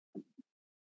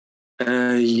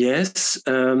 Yes,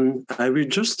 I will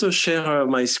just share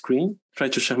my screen. Try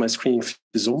to share my screen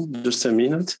in Zoom. Just a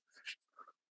minute.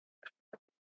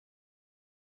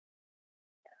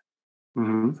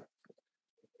 Mm-hmm.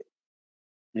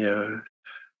 Yeah.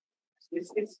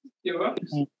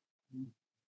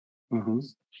 Mm-hmm.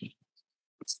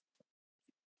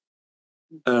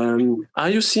 Are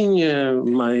you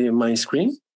seeing my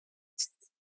screen?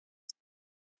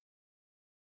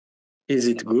 Is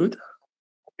it good?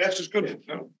 Yes, it's good.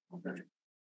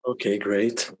 Okay,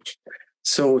 great.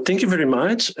 So thank you very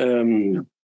much.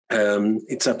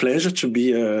 It's a pleasure to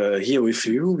be here with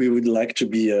you. We would like to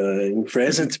be in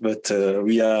present, but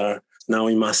we are now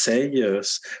in Marseille,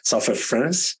 south of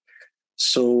France.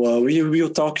 So we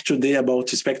will talk today about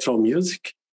spectral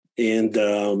music and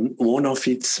one of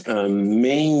its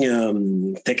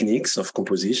main techniques of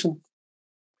composition.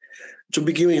 To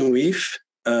begin with,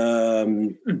 I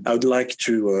would like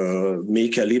to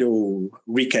make a little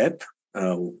recap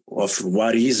of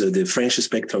what is the French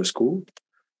spectral school.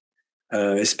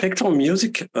 Spectral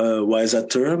music was a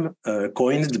term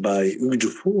coined by Hugues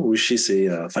Dufour, which is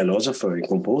a philosopher and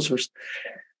composer,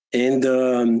 and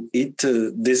it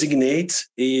designates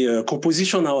a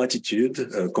compositional attitude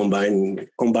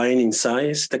combining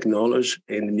science, technology,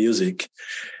 and music.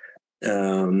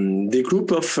 The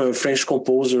group of French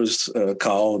composers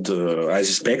called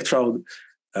as spectral,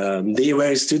 they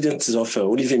were students of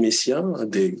Olivier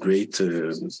Messiaen, the great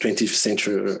 20th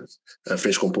century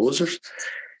French composer,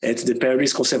 at the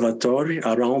Paris Conservatory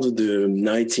around the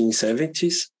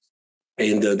 1970s.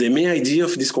 And the main idea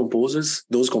of those composers,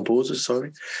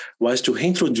 was to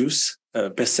introduce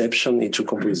perception into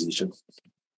composition.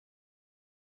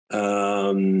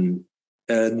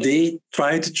 They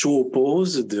tried to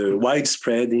oppose the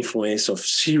widespread influence of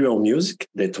serial music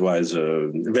that was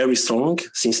very strong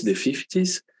since the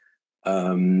 50s.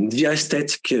 The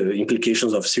aesthetic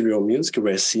implications of serial music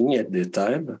were seen at the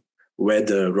time,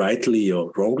 whether rightly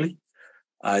or wrongly,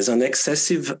 as an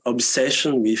excessive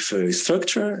obsession with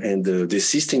structure and the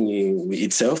system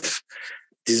itself,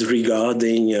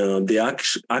 disregarding the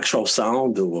actual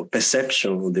sound or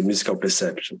perception, the musical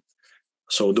perception.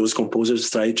 So those composers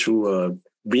try to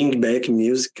bring back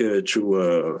music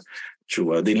to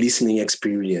the listening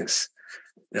experience.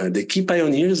 The key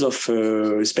pioneers of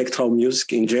spectral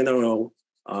music in general,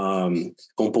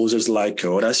 composers like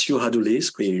Horacio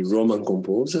Radulescu, a Roman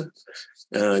composer,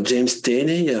 James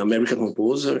Tenney, an American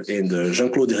composer, and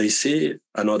Jean-Claude Risset,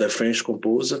 another French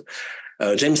composer.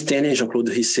 James Tenney and Jean-Claude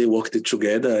Risset worked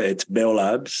together at Bell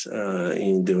Labs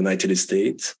in the United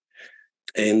States.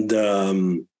 And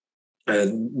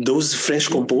those French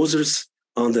composers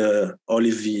under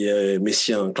Olivier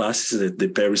Messiaen classes at the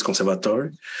Paris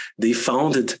Conservatory, they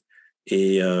founded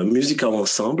a musical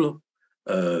ensemble,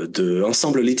 the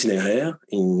Ensemble Littéraire,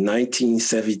 in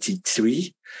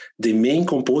 1973. The main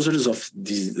composers of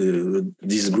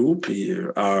this group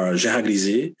are Gérard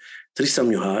Griset, Tristan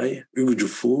Murail, Hugues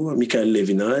Dufour, Michael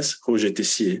Levinas, Roger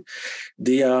Tessier.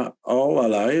 They are all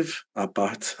alive,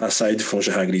 aside from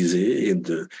Gérard Griset,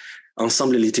 and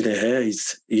Ensemble Littéraire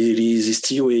is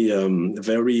still a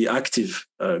very active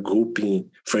group in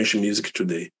French music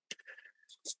today.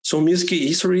 So music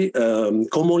history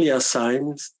commonly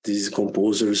assigns these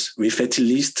composers with at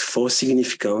least 4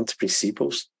 significant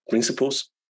principles,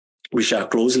 which are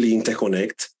closely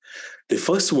interconnected. The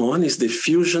first one is the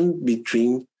fusion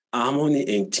between harmony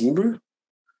and timbre.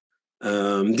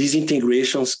 This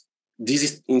integration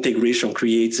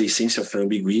creates a sense of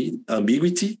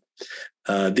ambiguity.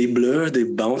 They blur the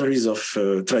boundaries of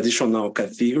traditional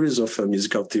categories of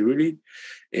musical theory,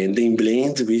 and they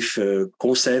blend with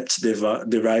concepts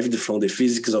derived from the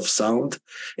physics of sound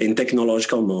and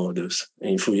technological models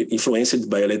influenced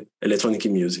by electronic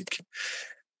music.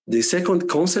 The second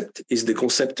concept is the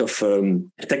concept of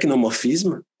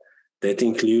technomorphism that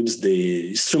includes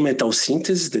the instrumental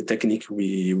synthesis, the technique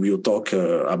we will talk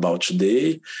about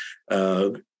today.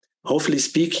 Hopefully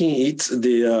speaking, it's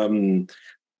the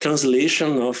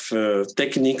translation of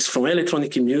techniques from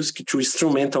electronic music to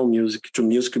instrumental music, to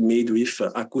music made with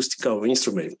acoustical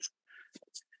instruments.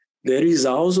 There is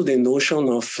also the notion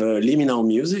of liminal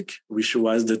music, which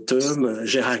was the term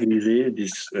Gérard Griset,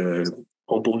 this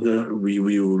composer we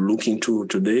will look into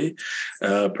today,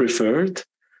 preferred.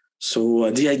 So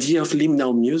the idea of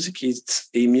liminal music is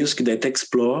a music that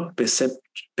explores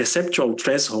perceptual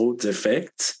threshold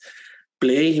effects,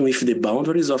 playing with the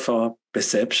boundaries of our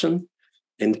perception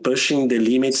and pushing the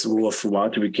limits of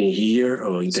what we can hear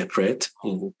or interpret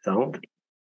in sound.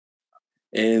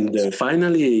 And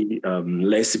finally,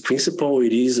 last principle,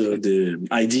 it is the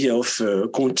idea of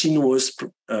continuous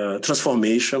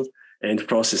transformation and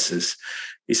processes.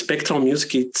 Spectral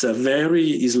music, it's a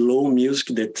very slow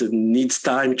music that needs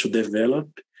time to develop.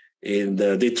 And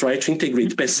they try to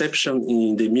integrate perception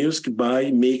in the music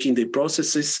by making the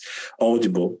processes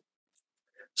audible.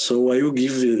 So I will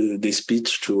give the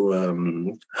speech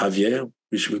to Javier,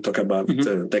 which will talk about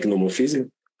technomorphism.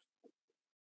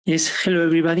 Yes, hello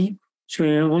everybody. So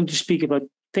I want to speak about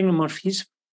technomorphism.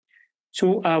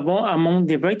 So among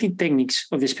the writing techniques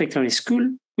of the spectral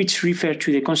school, which refer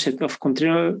to the concept of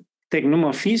control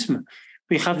technomorphism,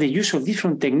 we have the use of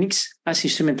different techniques as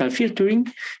instrumental filtering,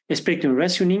 spectrum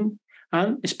rationing,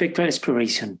 and spectral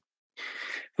exploration.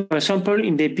 For example,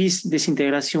 in the piece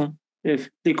Desintegration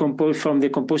from the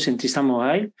composer Tristan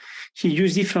Morel, he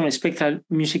used different spectral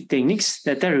music techniques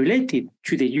that are related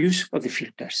to the use of the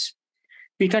filters.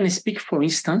 We can speak, for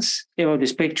instance, about the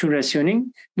spectrum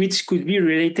rationing, which could be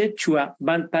related to a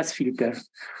bandpass filter.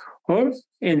 Or,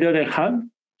 on the other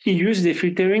hand, he used the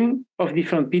filtering of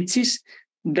different pitches,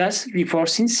 thus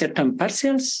reinforcing certain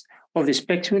parcels of the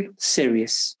spectral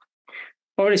series.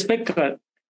 Or spectral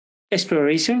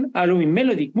exploration, allowing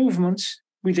melodic movements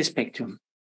with the spectrum.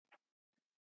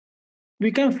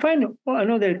 We can find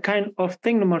another kind of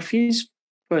technomorphism,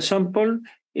 for example,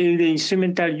 in the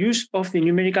instrumental use of the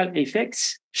numerical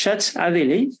effects, such as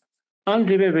delay and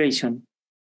reverberation.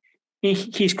 In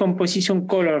his composition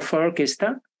Color for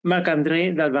Orchestra,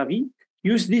 Marc-André Dalbavi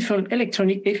used different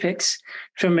electronic effects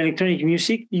from electronic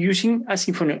music using a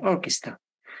symphonic orchestra.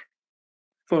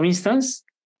 For instance,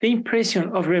 the impression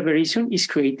of reverberation is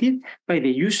created by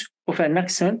the use of an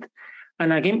accent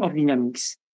and a game of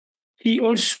dynamics. He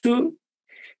will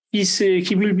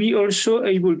be also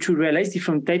able to realize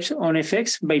different types of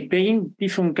effects by playing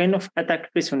different kind of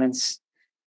attack resonance.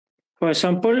 For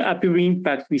example, a pure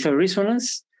impact with a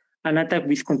resonance, an attack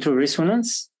with control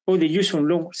resonance, or the use of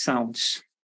long sounds.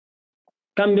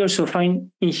 Can be also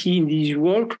find in this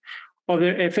work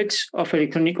other effects of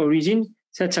electronic origin,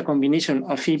 such a combination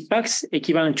of impacts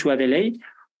equivalent to a delay,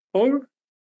 or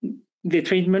the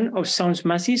treatment of sound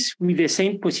masses with the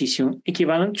same position,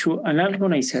 equivalent to an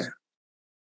harmonizer.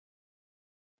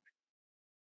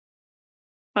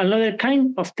 Another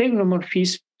kind of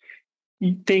technomorphism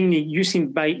technique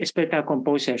used by spectral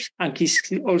composers, and is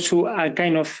also a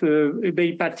kind of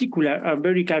very particular,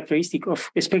 very characteristic of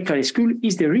spectral school,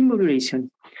 is the remodulation.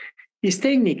 This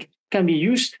technique can be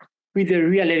used with the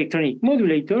real electronic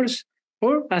modulators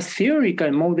or as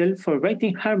theoretical model for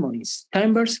writing harmonies,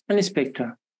 timbres, and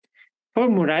spectra. For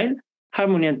Morel,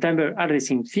 harmony and timbre are the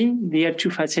same thing. They are two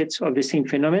facets of the same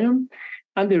phenomenon.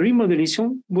 And the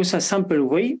remodulation was a sample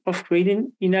way of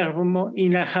creating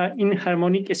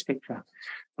inharmonic spectra.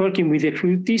 Working with the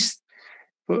flutist,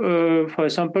 for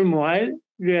example, Morel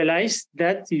realized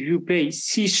that if you play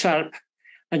C sharp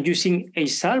and using A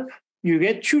sharp, you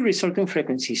get two resulting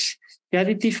frequencies, the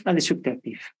additive and the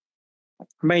subtractive.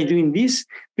 By doing this,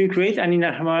 we create an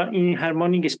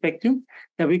inharmonic spectrum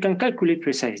that we can calculate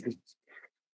precisely.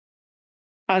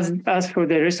 As for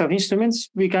the rest of instruments,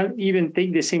 we can even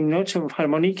take the same notes of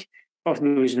harmonic of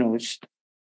those notes.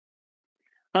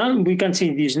 And we can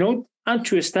change this note and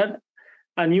to start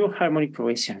a new harmonic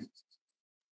progression.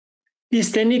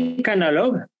 This technique can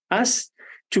allow us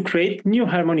to create new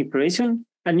harmonic progression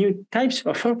and new types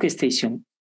of orchestration.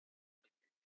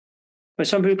 For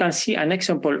example, you can see an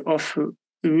example of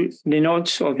the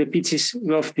notes of the pitches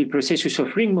of the processes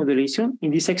of ring modulation.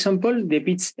 In this example, the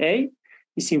pitch A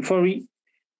is in 440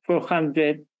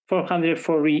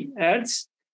 Hz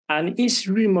and is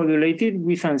remodulated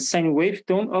with a sine wave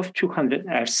tone of 200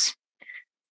 Hz.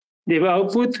 The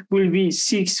output will be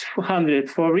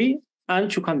 640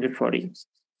 and 240.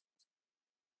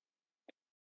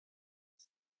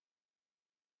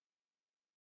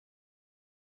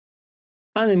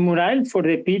 And in Morel, for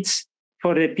the piece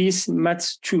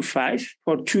match 2.5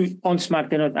 for 2 Ons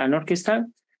Martenot and orchestra.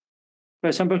 For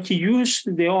example, he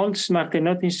used the Ons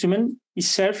Martenot instrument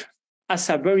itself as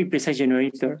a very precise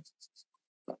generator.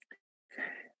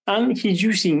 And he's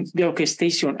using the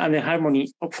orchestration and the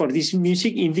harmony for this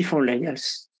music in different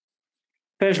layers.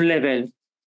 First level,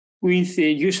 with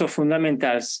the use of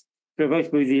fundamentals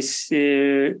provoked with this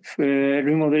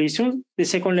remodulation. The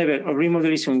second level of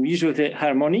remodulation, use of the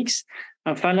harmonics.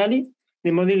 And finally,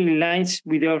 the modeling lines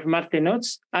with the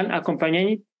Martenots and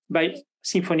accompanied by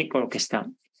symphonic orchestra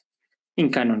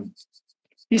in canon.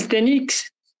 These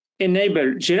techniques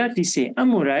enable Gerard Lisset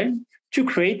and Morel to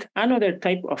create another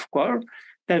type of chord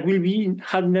that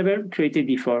had never created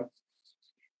before.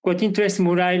 What interests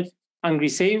Morel and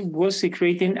Lisset was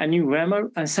creating a new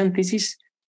grammar and synthesis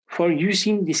for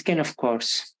using this kind of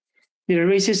chords. It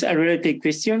raises a related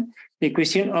question, the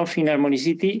question of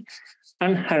inharmonicity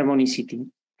and harmonicity,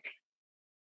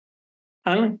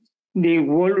 and the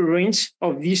whole range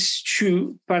of these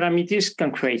two parameters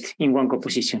can create in one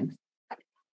composition.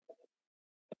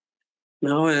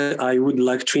 Now I would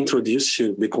like to introduce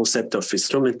you the concept of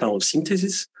instrumental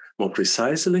synthesis more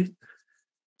precisely.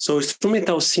 So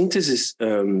instrumental synthesis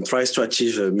tries to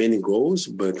achieve many goals,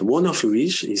 but one of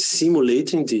which is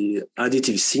simulating the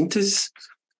additive synthesis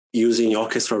using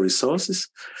orchestral resources.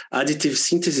 Additive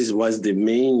synthesis was the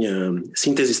main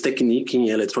synthesis technique in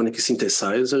electronic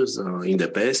synthesizers in the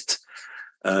past.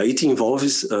 It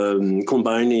involves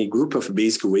combining a group of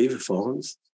basic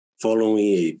waveforms following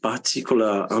a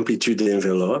particular amplitude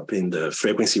envelope and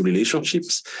frequency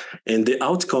relationships. And the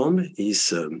outcome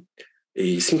is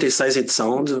a synthesized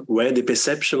sound where the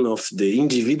perception of the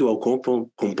individual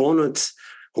components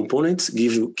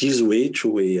gives way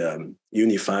to a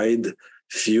unified,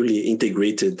 fully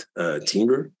integrated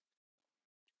timbre.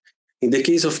 In the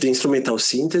case of the instrumental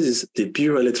synthesis, the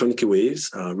pure electronic waves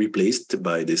are replaced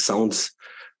by the sounds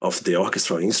of the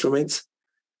orchestral instruments.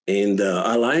 And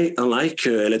unlike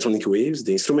electronic waves,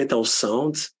 the instrumental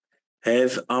sounds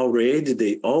have already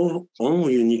their own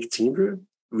unique timbre,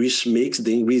 which makes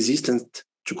them resistant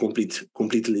to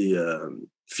completely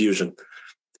fusion.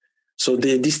 So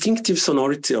the distinctive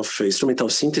sonority of instrumental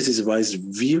synthesis was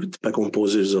viewed by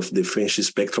composers of the French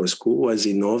spectral school as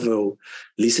a novel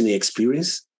listening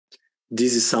experience.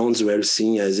 These sounds were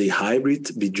seen as a hybrid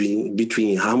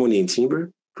between harmony and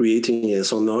timbre, creating a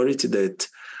sonority that,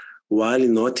 while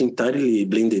not entirely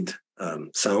blended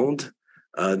sound,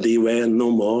 they were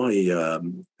no more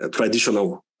a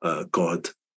traditional chord.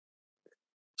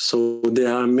 So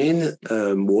there are many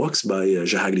works by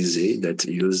Gérard Griset that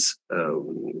use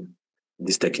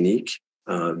this technique.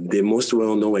 The most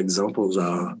well-known examples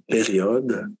are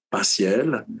Période,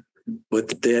 Partielle,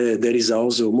 but there is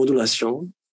also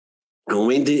Modulation. And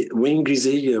when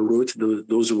Griset wrote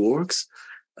those works,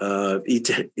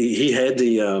 he had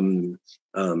a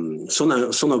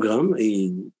sonogram,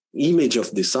 an image of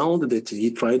the sound that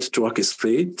he tried to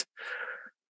orchestrate.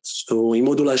 So in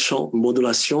modulation,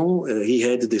 he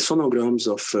had the sonograms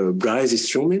of brass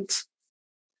instruments.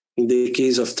 In the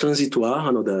case of Transitoire,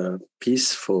 another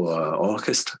piece for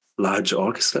orchestra, large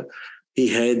orchestra, he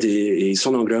had a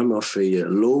sonogram of a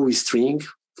low string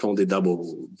from the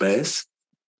double bass.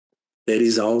 There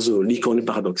is also L'Icône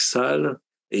Paradoxale,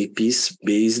 a piece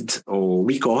based on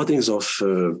recordings of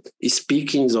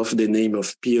speakings of the name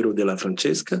of Piero della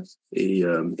Francesca,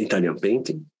 an Italian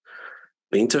painter,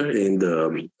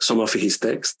 and some of his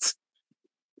texts.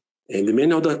 And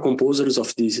many other composers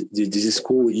of this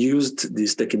school used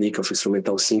this technique of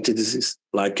instrumental synthesis,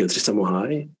 like Tristan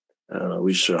Morai,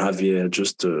 which Javier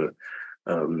just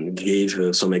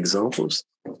gave some examples,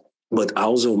 but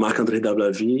also Marc-André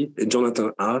Dablavie and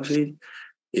Jonathan Harvey,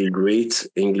 a great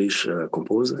English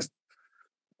composer.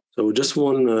 So just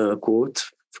one quote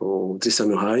from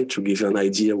Tristan Morai to give you an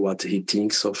idea what he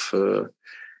thinks of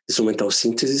instrumental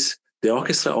synthesis. The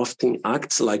orchestra often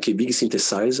acts like a big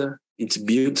synthesizer. It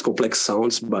builds complex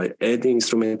sounds by adding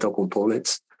instrumental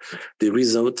components. The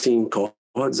resulting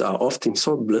chords are often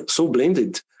so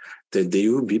blended that they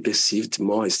will be perceived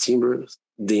more as timbres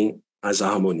than as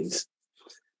harmonies.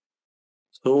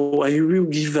 So I will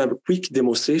give a quick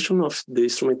demonstration of the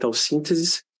instrumental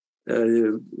synthesis.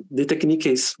 The technique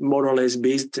is more or less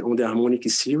based on the harmonic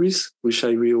series, which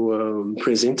I will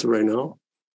present right now.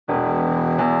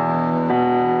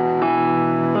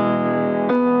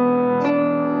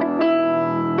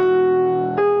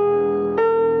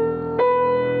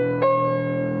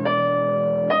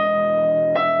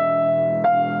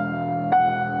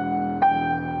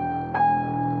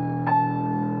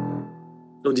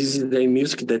 So this is a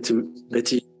music that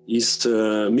is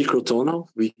microtonal.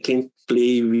 We can't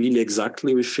play really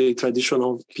exactly with a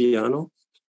traditional piano.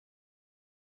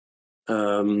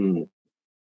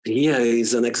 Here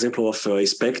is an example of a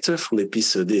spectre from the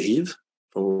piece Dérive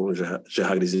from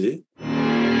Gérard Griset.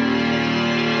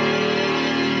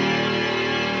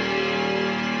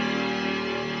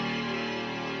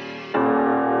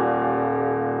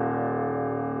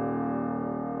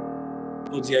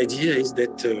 So the idea is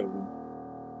that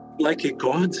like a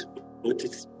chord, but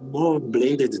it's more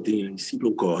blended than a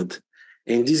simple chord.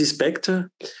 And this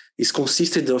spectre is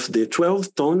consisted of the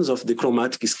 12 tones of the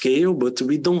chromatic scale, but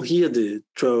we don't hear the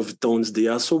 12 tones. They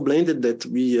are so blended that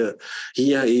we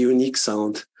hear a unique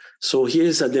sound. So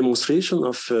here's a demonstration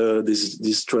of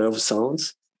these 12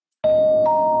 sounds.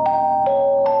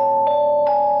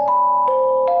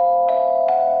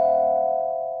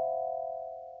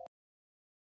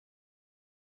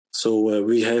 So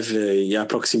we have a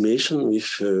approximation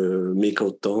with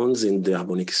Mako tones in the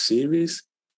harmonic series.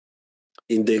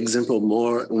 In the example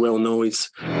more well known, it's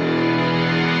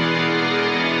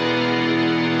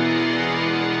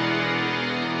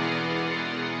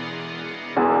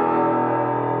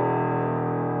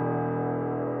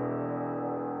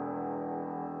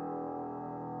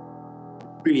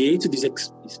create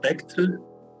this spectra.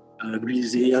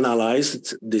 Grisey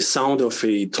analyzed the sound of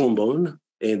a trombone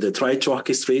and tried to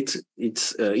orchestrate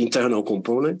its internal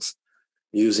components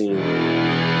using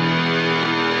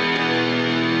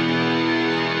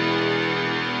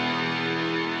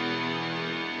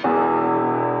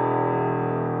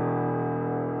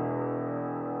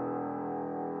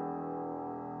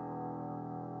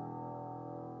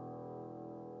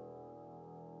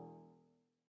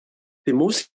the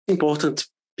most important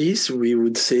piece, we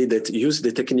would say that use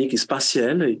the technique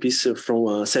spatial, a piece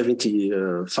from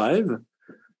 75.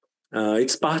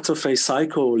 It's part of a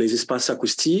cycle, Les Espaces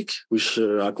Acoustiques, which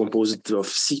are composed of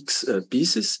 6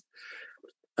 pieces.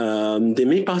 The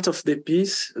main part of the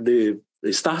piece, the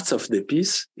start of the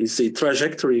piece, is a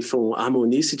trajectory from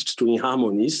harmonicity to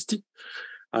inharmonicity.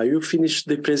 I will finish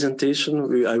the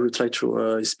presentation. I will try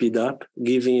to speed up,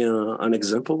 giving an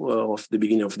example of the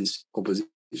beginning of this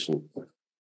composition.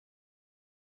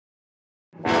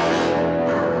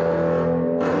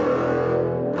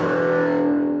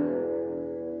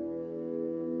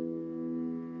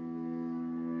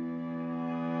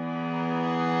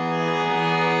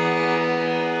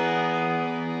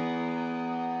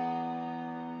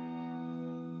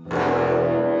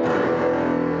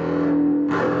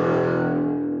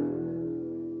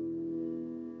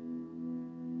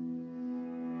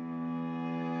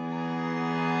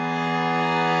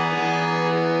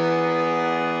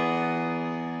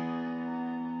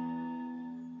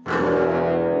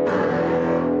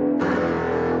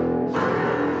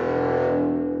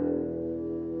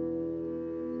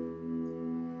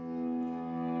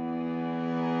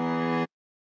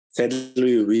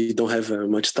 Sadly, we don't have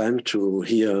much time to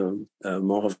hear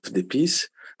more of the piece,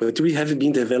 but we have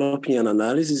been developing an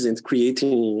analysis and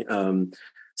creating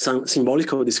some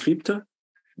symbolical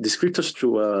descriptors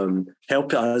to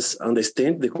help us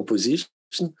understand the composition.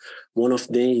 One of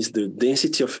them is the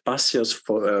density of partials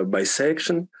for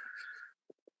bisection.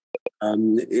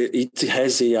 It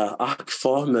has a arc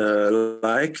form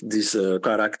like this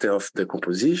character of the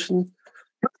composition.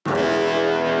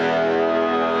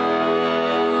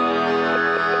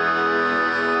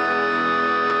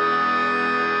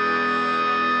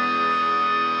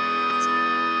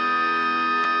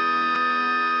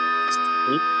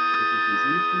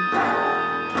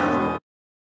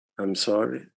 I'm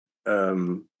sorry.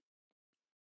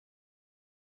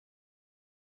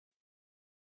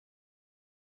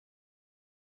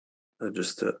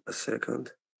 Just a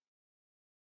second.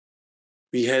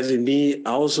 We have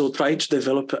also tried to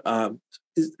develop a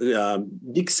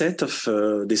big set of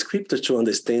descriptors to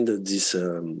understand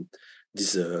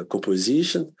this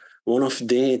composition. One of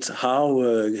them is how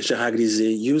Gérard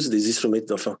Grisey used this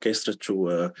instrument of orchestra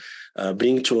to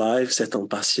bring to life certain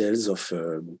partials of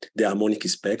the harmonic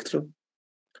spectrum.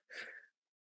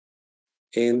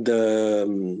 And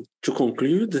to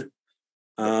conclude,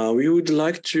 we would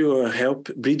like to help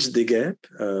bridge the gap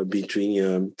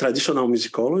between traditional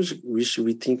musicology, which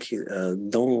we think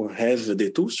don't have the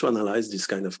tools to analyze this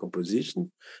kind of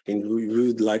composition, and we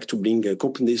would like to bring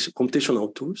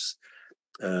computational tools,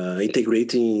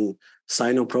 integrating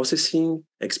signal processing,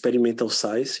 experimental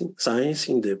science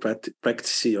in the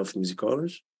practice of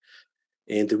musicology.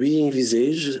 And we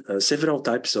envisage several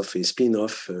types of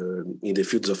spin-off in the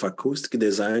fields of acoustic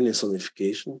design and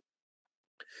sonification,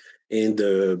 and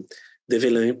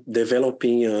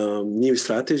developing new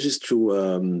strategies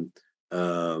to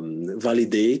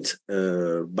validate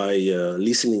by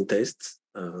listening tests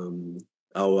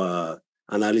our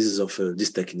analysis of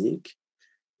this technique,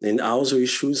 and also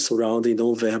issues surrounding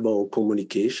non-verbal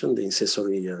communication and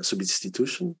sensory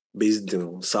substitution based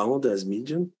on sound as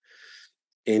medium.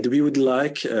 And we would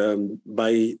like,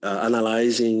 by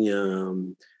analyzing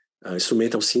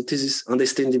instrumental synthesis,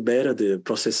 understanding better the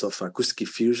process of acoustic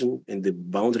fusion and the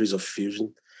boundaries of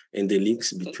fusion and the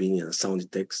links between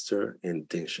sound texture and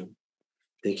tension.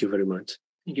 Thank you very much.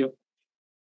 Thank you.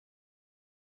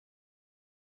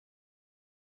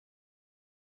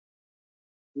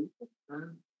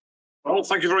 Well,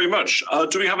 thank you very much.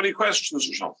 Do we have any questions,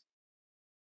 Michelle?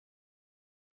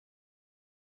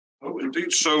 Oh,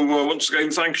 indeed. So once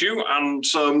again, thank you. And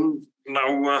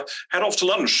now head off to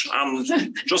lunch. And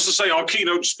just to say, our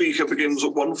keynote speaker begins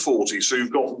at 1:40. So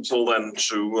you've got until then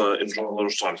to enjoy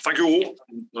lunchtime. Thank you all.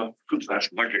 And, good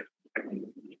session. Thank you.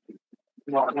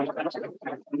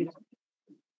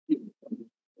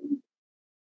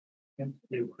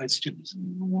 No questions. The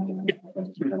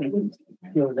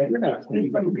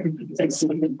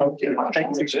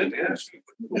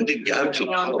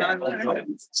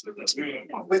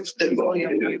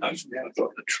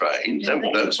train,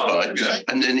 that's fine.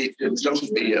 And then it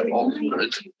doesn't be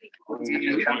offered. And then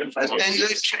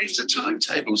they changed the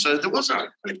timetable. So there wasn't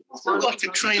like a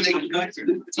training. I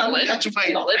had to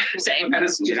wait. Same.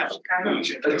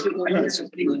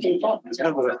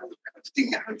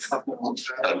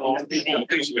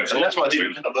 So that's why I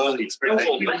didn't come early.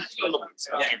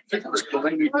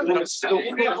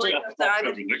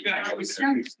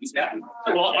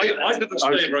 Well, I didn't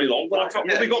stay very long, but I felt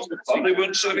when we got they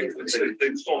weren't serving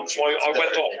things on, so I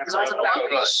went off.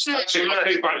 So I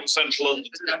came back to Central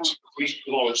London. I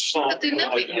was starting.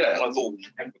 I thought.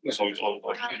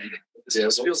 Yeah,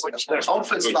 it feels like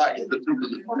offers like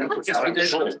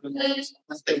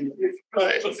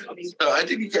right. So I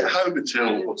didn't get home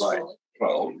until like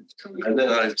 12, and then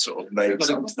I sort of made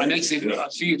some. I noticed a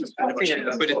few.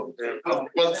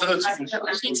 Well, first,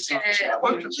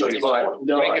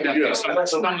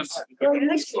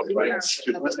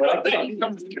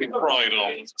 Pride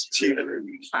on.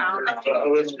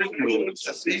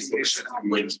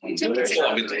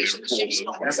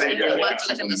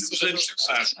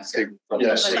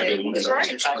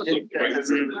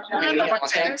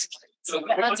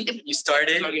 You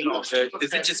started,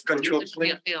 is it just control? It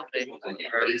should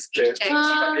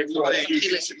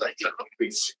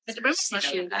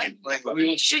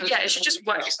just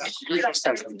work. Right?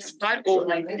 Or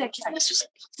If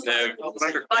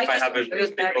I have you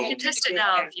can test it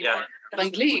now if you want.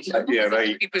 Like leave. Yeah,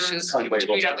 right.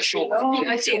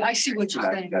 I see what you're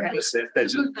saying.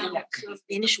 The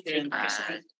initial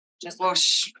just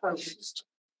wash.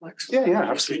 Yeah,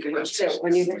 absolutely.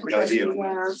 The idea of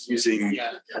using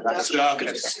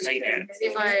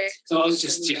If I. So I was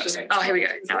just, Oh, here we go.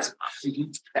 Now it's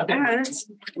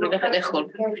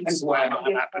That's why I'm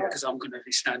not happy because I'm going to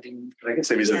be standing. I guess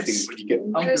there is a thing when you get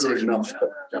under enough,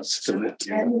 just to let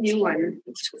you know.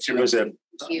 There was a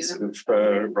sort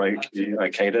of break, the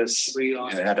Arcadis,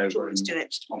 had over and you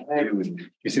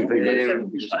think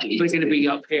We're going to be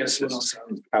up here soon also.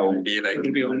 how We're going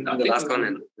to be on the last one.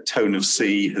 And the tone of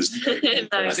sea has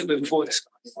I think we're before this.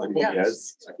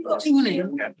 yes.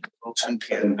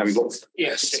 And having got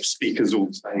Yes. speakers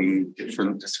all saying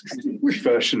different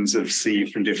versions of sea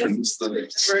from different.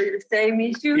 Same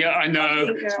issue. Yeah, I know.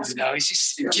 No, it's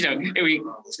just, we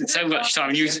spend so much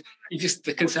time. You just,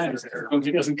 the concern is that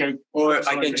it doesn't go. Or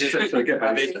I can just have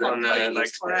it on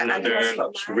like another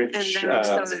Rich,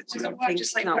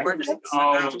 just not working.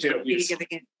 Oh, I think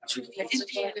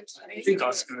I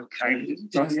was going to carry.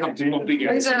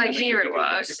 So like here it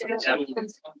works.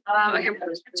 Okay,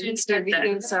 do instead then.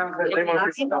 It's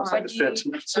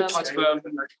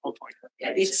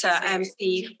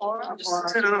MP4 or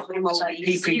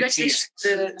You guys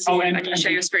I can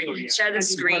share your screen. Share the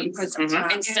screen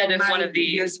instead of one of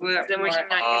these. Then we can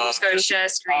just go share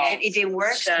screen. It didn't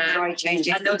work, so I changed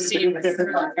it. And they'll see you.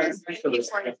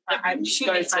 I'm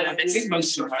sure Go to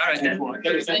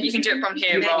this. Then you can do it from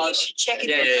here. You should check it.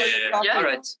 Yeah. All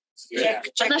right. Check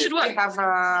That should work. Have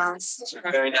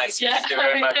Very nice. Yeah. Thank you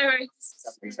very much.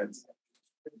 That makes sense.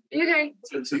 Okay.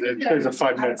 So there's a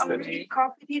 5 minutes then. I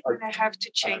copied it, but I have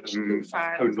to change the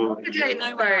file. Okay,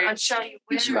 no worries. I'll show you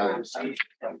which one.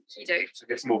 You do. So it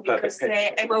gets more perfect.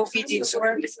 The MOV didn't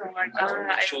work.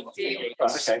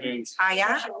 Okay.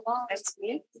 Yeah, that's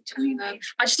me.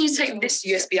 I just need to take this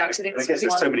USB out. I guess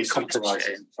there's so many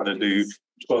compromises trying to do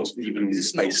 12 even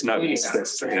space notes.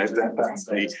 That's that's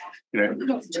a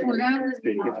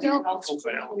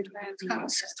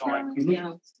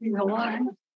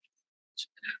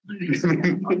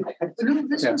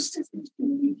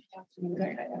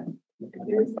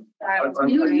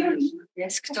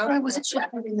Desktop. Was it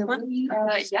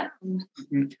Yeah.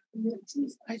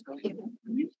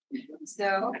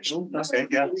 So okay,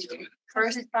 yeah.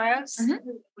 first files,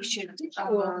 we should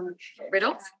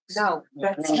Riddle? no,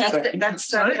 that's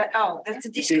that's a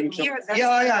disk here.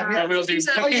 Yeah, we'll do.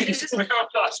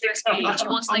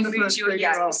 Once they move you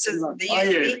Yeah, so the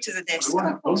USB to the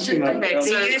desktop. Okay, The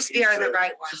so USB are the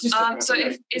right ones. so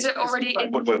is it already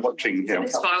in What we're watching here.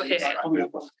 this file here?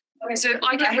 Okay, so if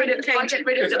I get rid of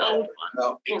the old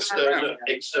one.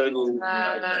 External.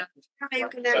 How are you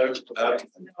gonna?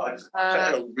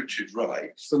 Richard Wright.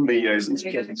 Some videos it's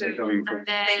going And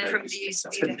then from these.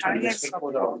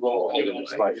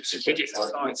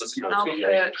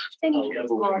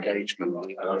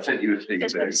 engagement. I've sent you a thing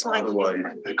there. Otherwise,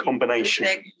 a combination.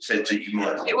 Said that you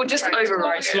might. It will just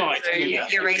override. Slide.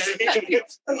 Erase it. Actually,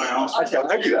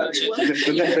 I'll do that.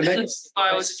 The next.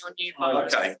 Files in your new file.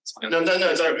 Okay. No,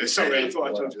 sorry, I thought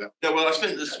I told you that. No, well, I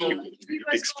spent this morning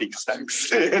Big speaker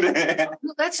stacks.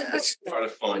 That's trying to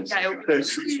find. right.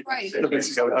 With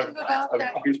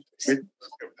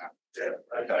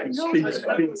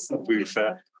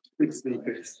big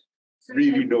speakers,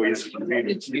 really noisy,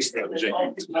 really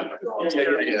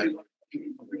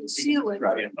Seal it.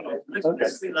 right. Okay.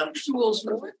 Tools.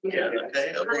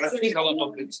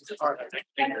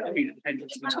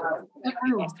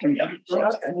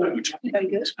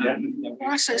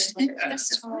 Process. So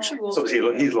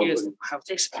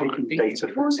he's taking data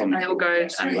from And some. it will go,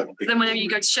 then whenever you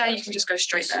go to share, you can just go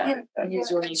straight there and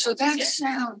use your new. So that's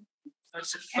sound. Okay.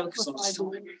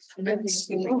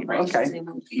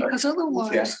 Because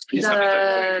otherwise.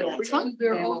 Which one?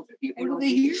 They're all, what do they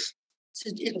hear?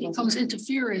 It becomes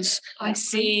interference. I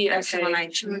see, okay. All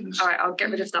right, I'll get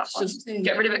rid of that one.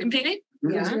 Get rid of it completely?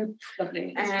 Yeah.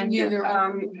 Lovely. And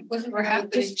we're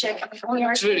happy to check.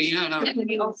 Absolutely, yeah, no.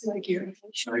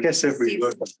 I guess every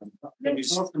work I've done. I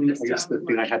guess the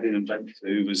thing I had in mind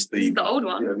too was This is the old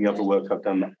one. the other work I've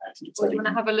done. You want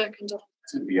to have a look and just.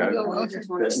 As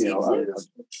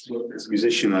a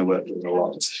musician, I work with a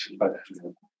lot, but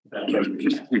we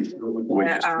just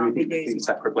reading things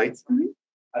separately,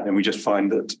 and then we just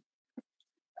find that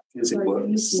as it works,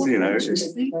 it's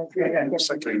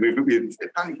like we've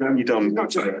only done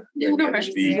You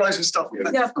guys are stuff.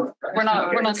 Yeah, of course. We're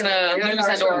not gonna lose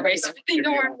that or erase everything.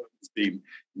 Don't worry. It's been,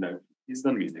 he's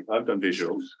done music, I've done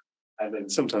visuals, and then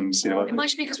sometimes, It might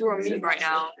just be because we're on mute right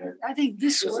now. I think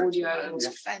this The one audio was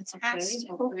fantastic.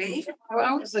 Well,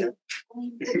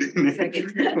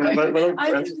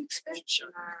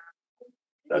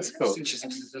 that's cool.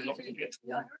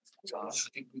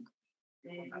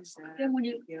 Then when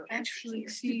you actually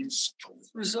see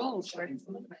results, right?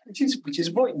 Which is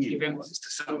what you want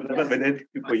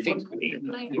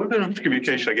to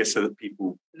communication, I guess, so that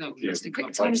people.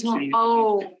 Time's not.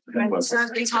 Oh. Time,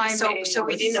 so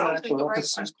we didn't open the right.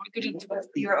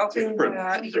 You're opening so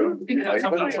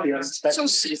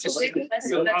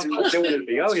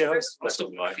Oh yeah, that's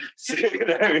not right.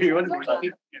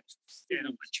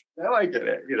 No, I get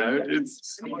it.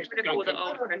 It's. I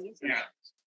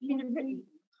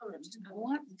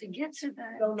want to get to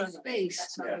that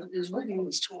space. There's really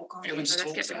was talk on.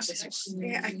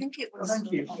 Yeah, I think it was.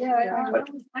 Yeah,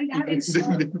 I didn't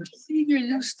see your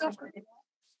new stuff.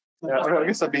 I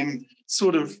guess I've been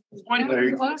sort of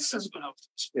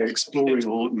exploring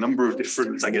a number of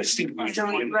different, I guess.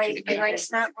 Right,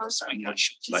 snap one.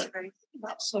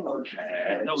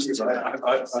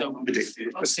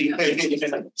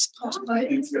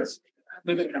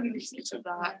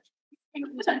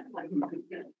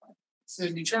 So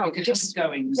just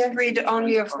going. Read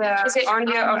only of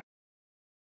the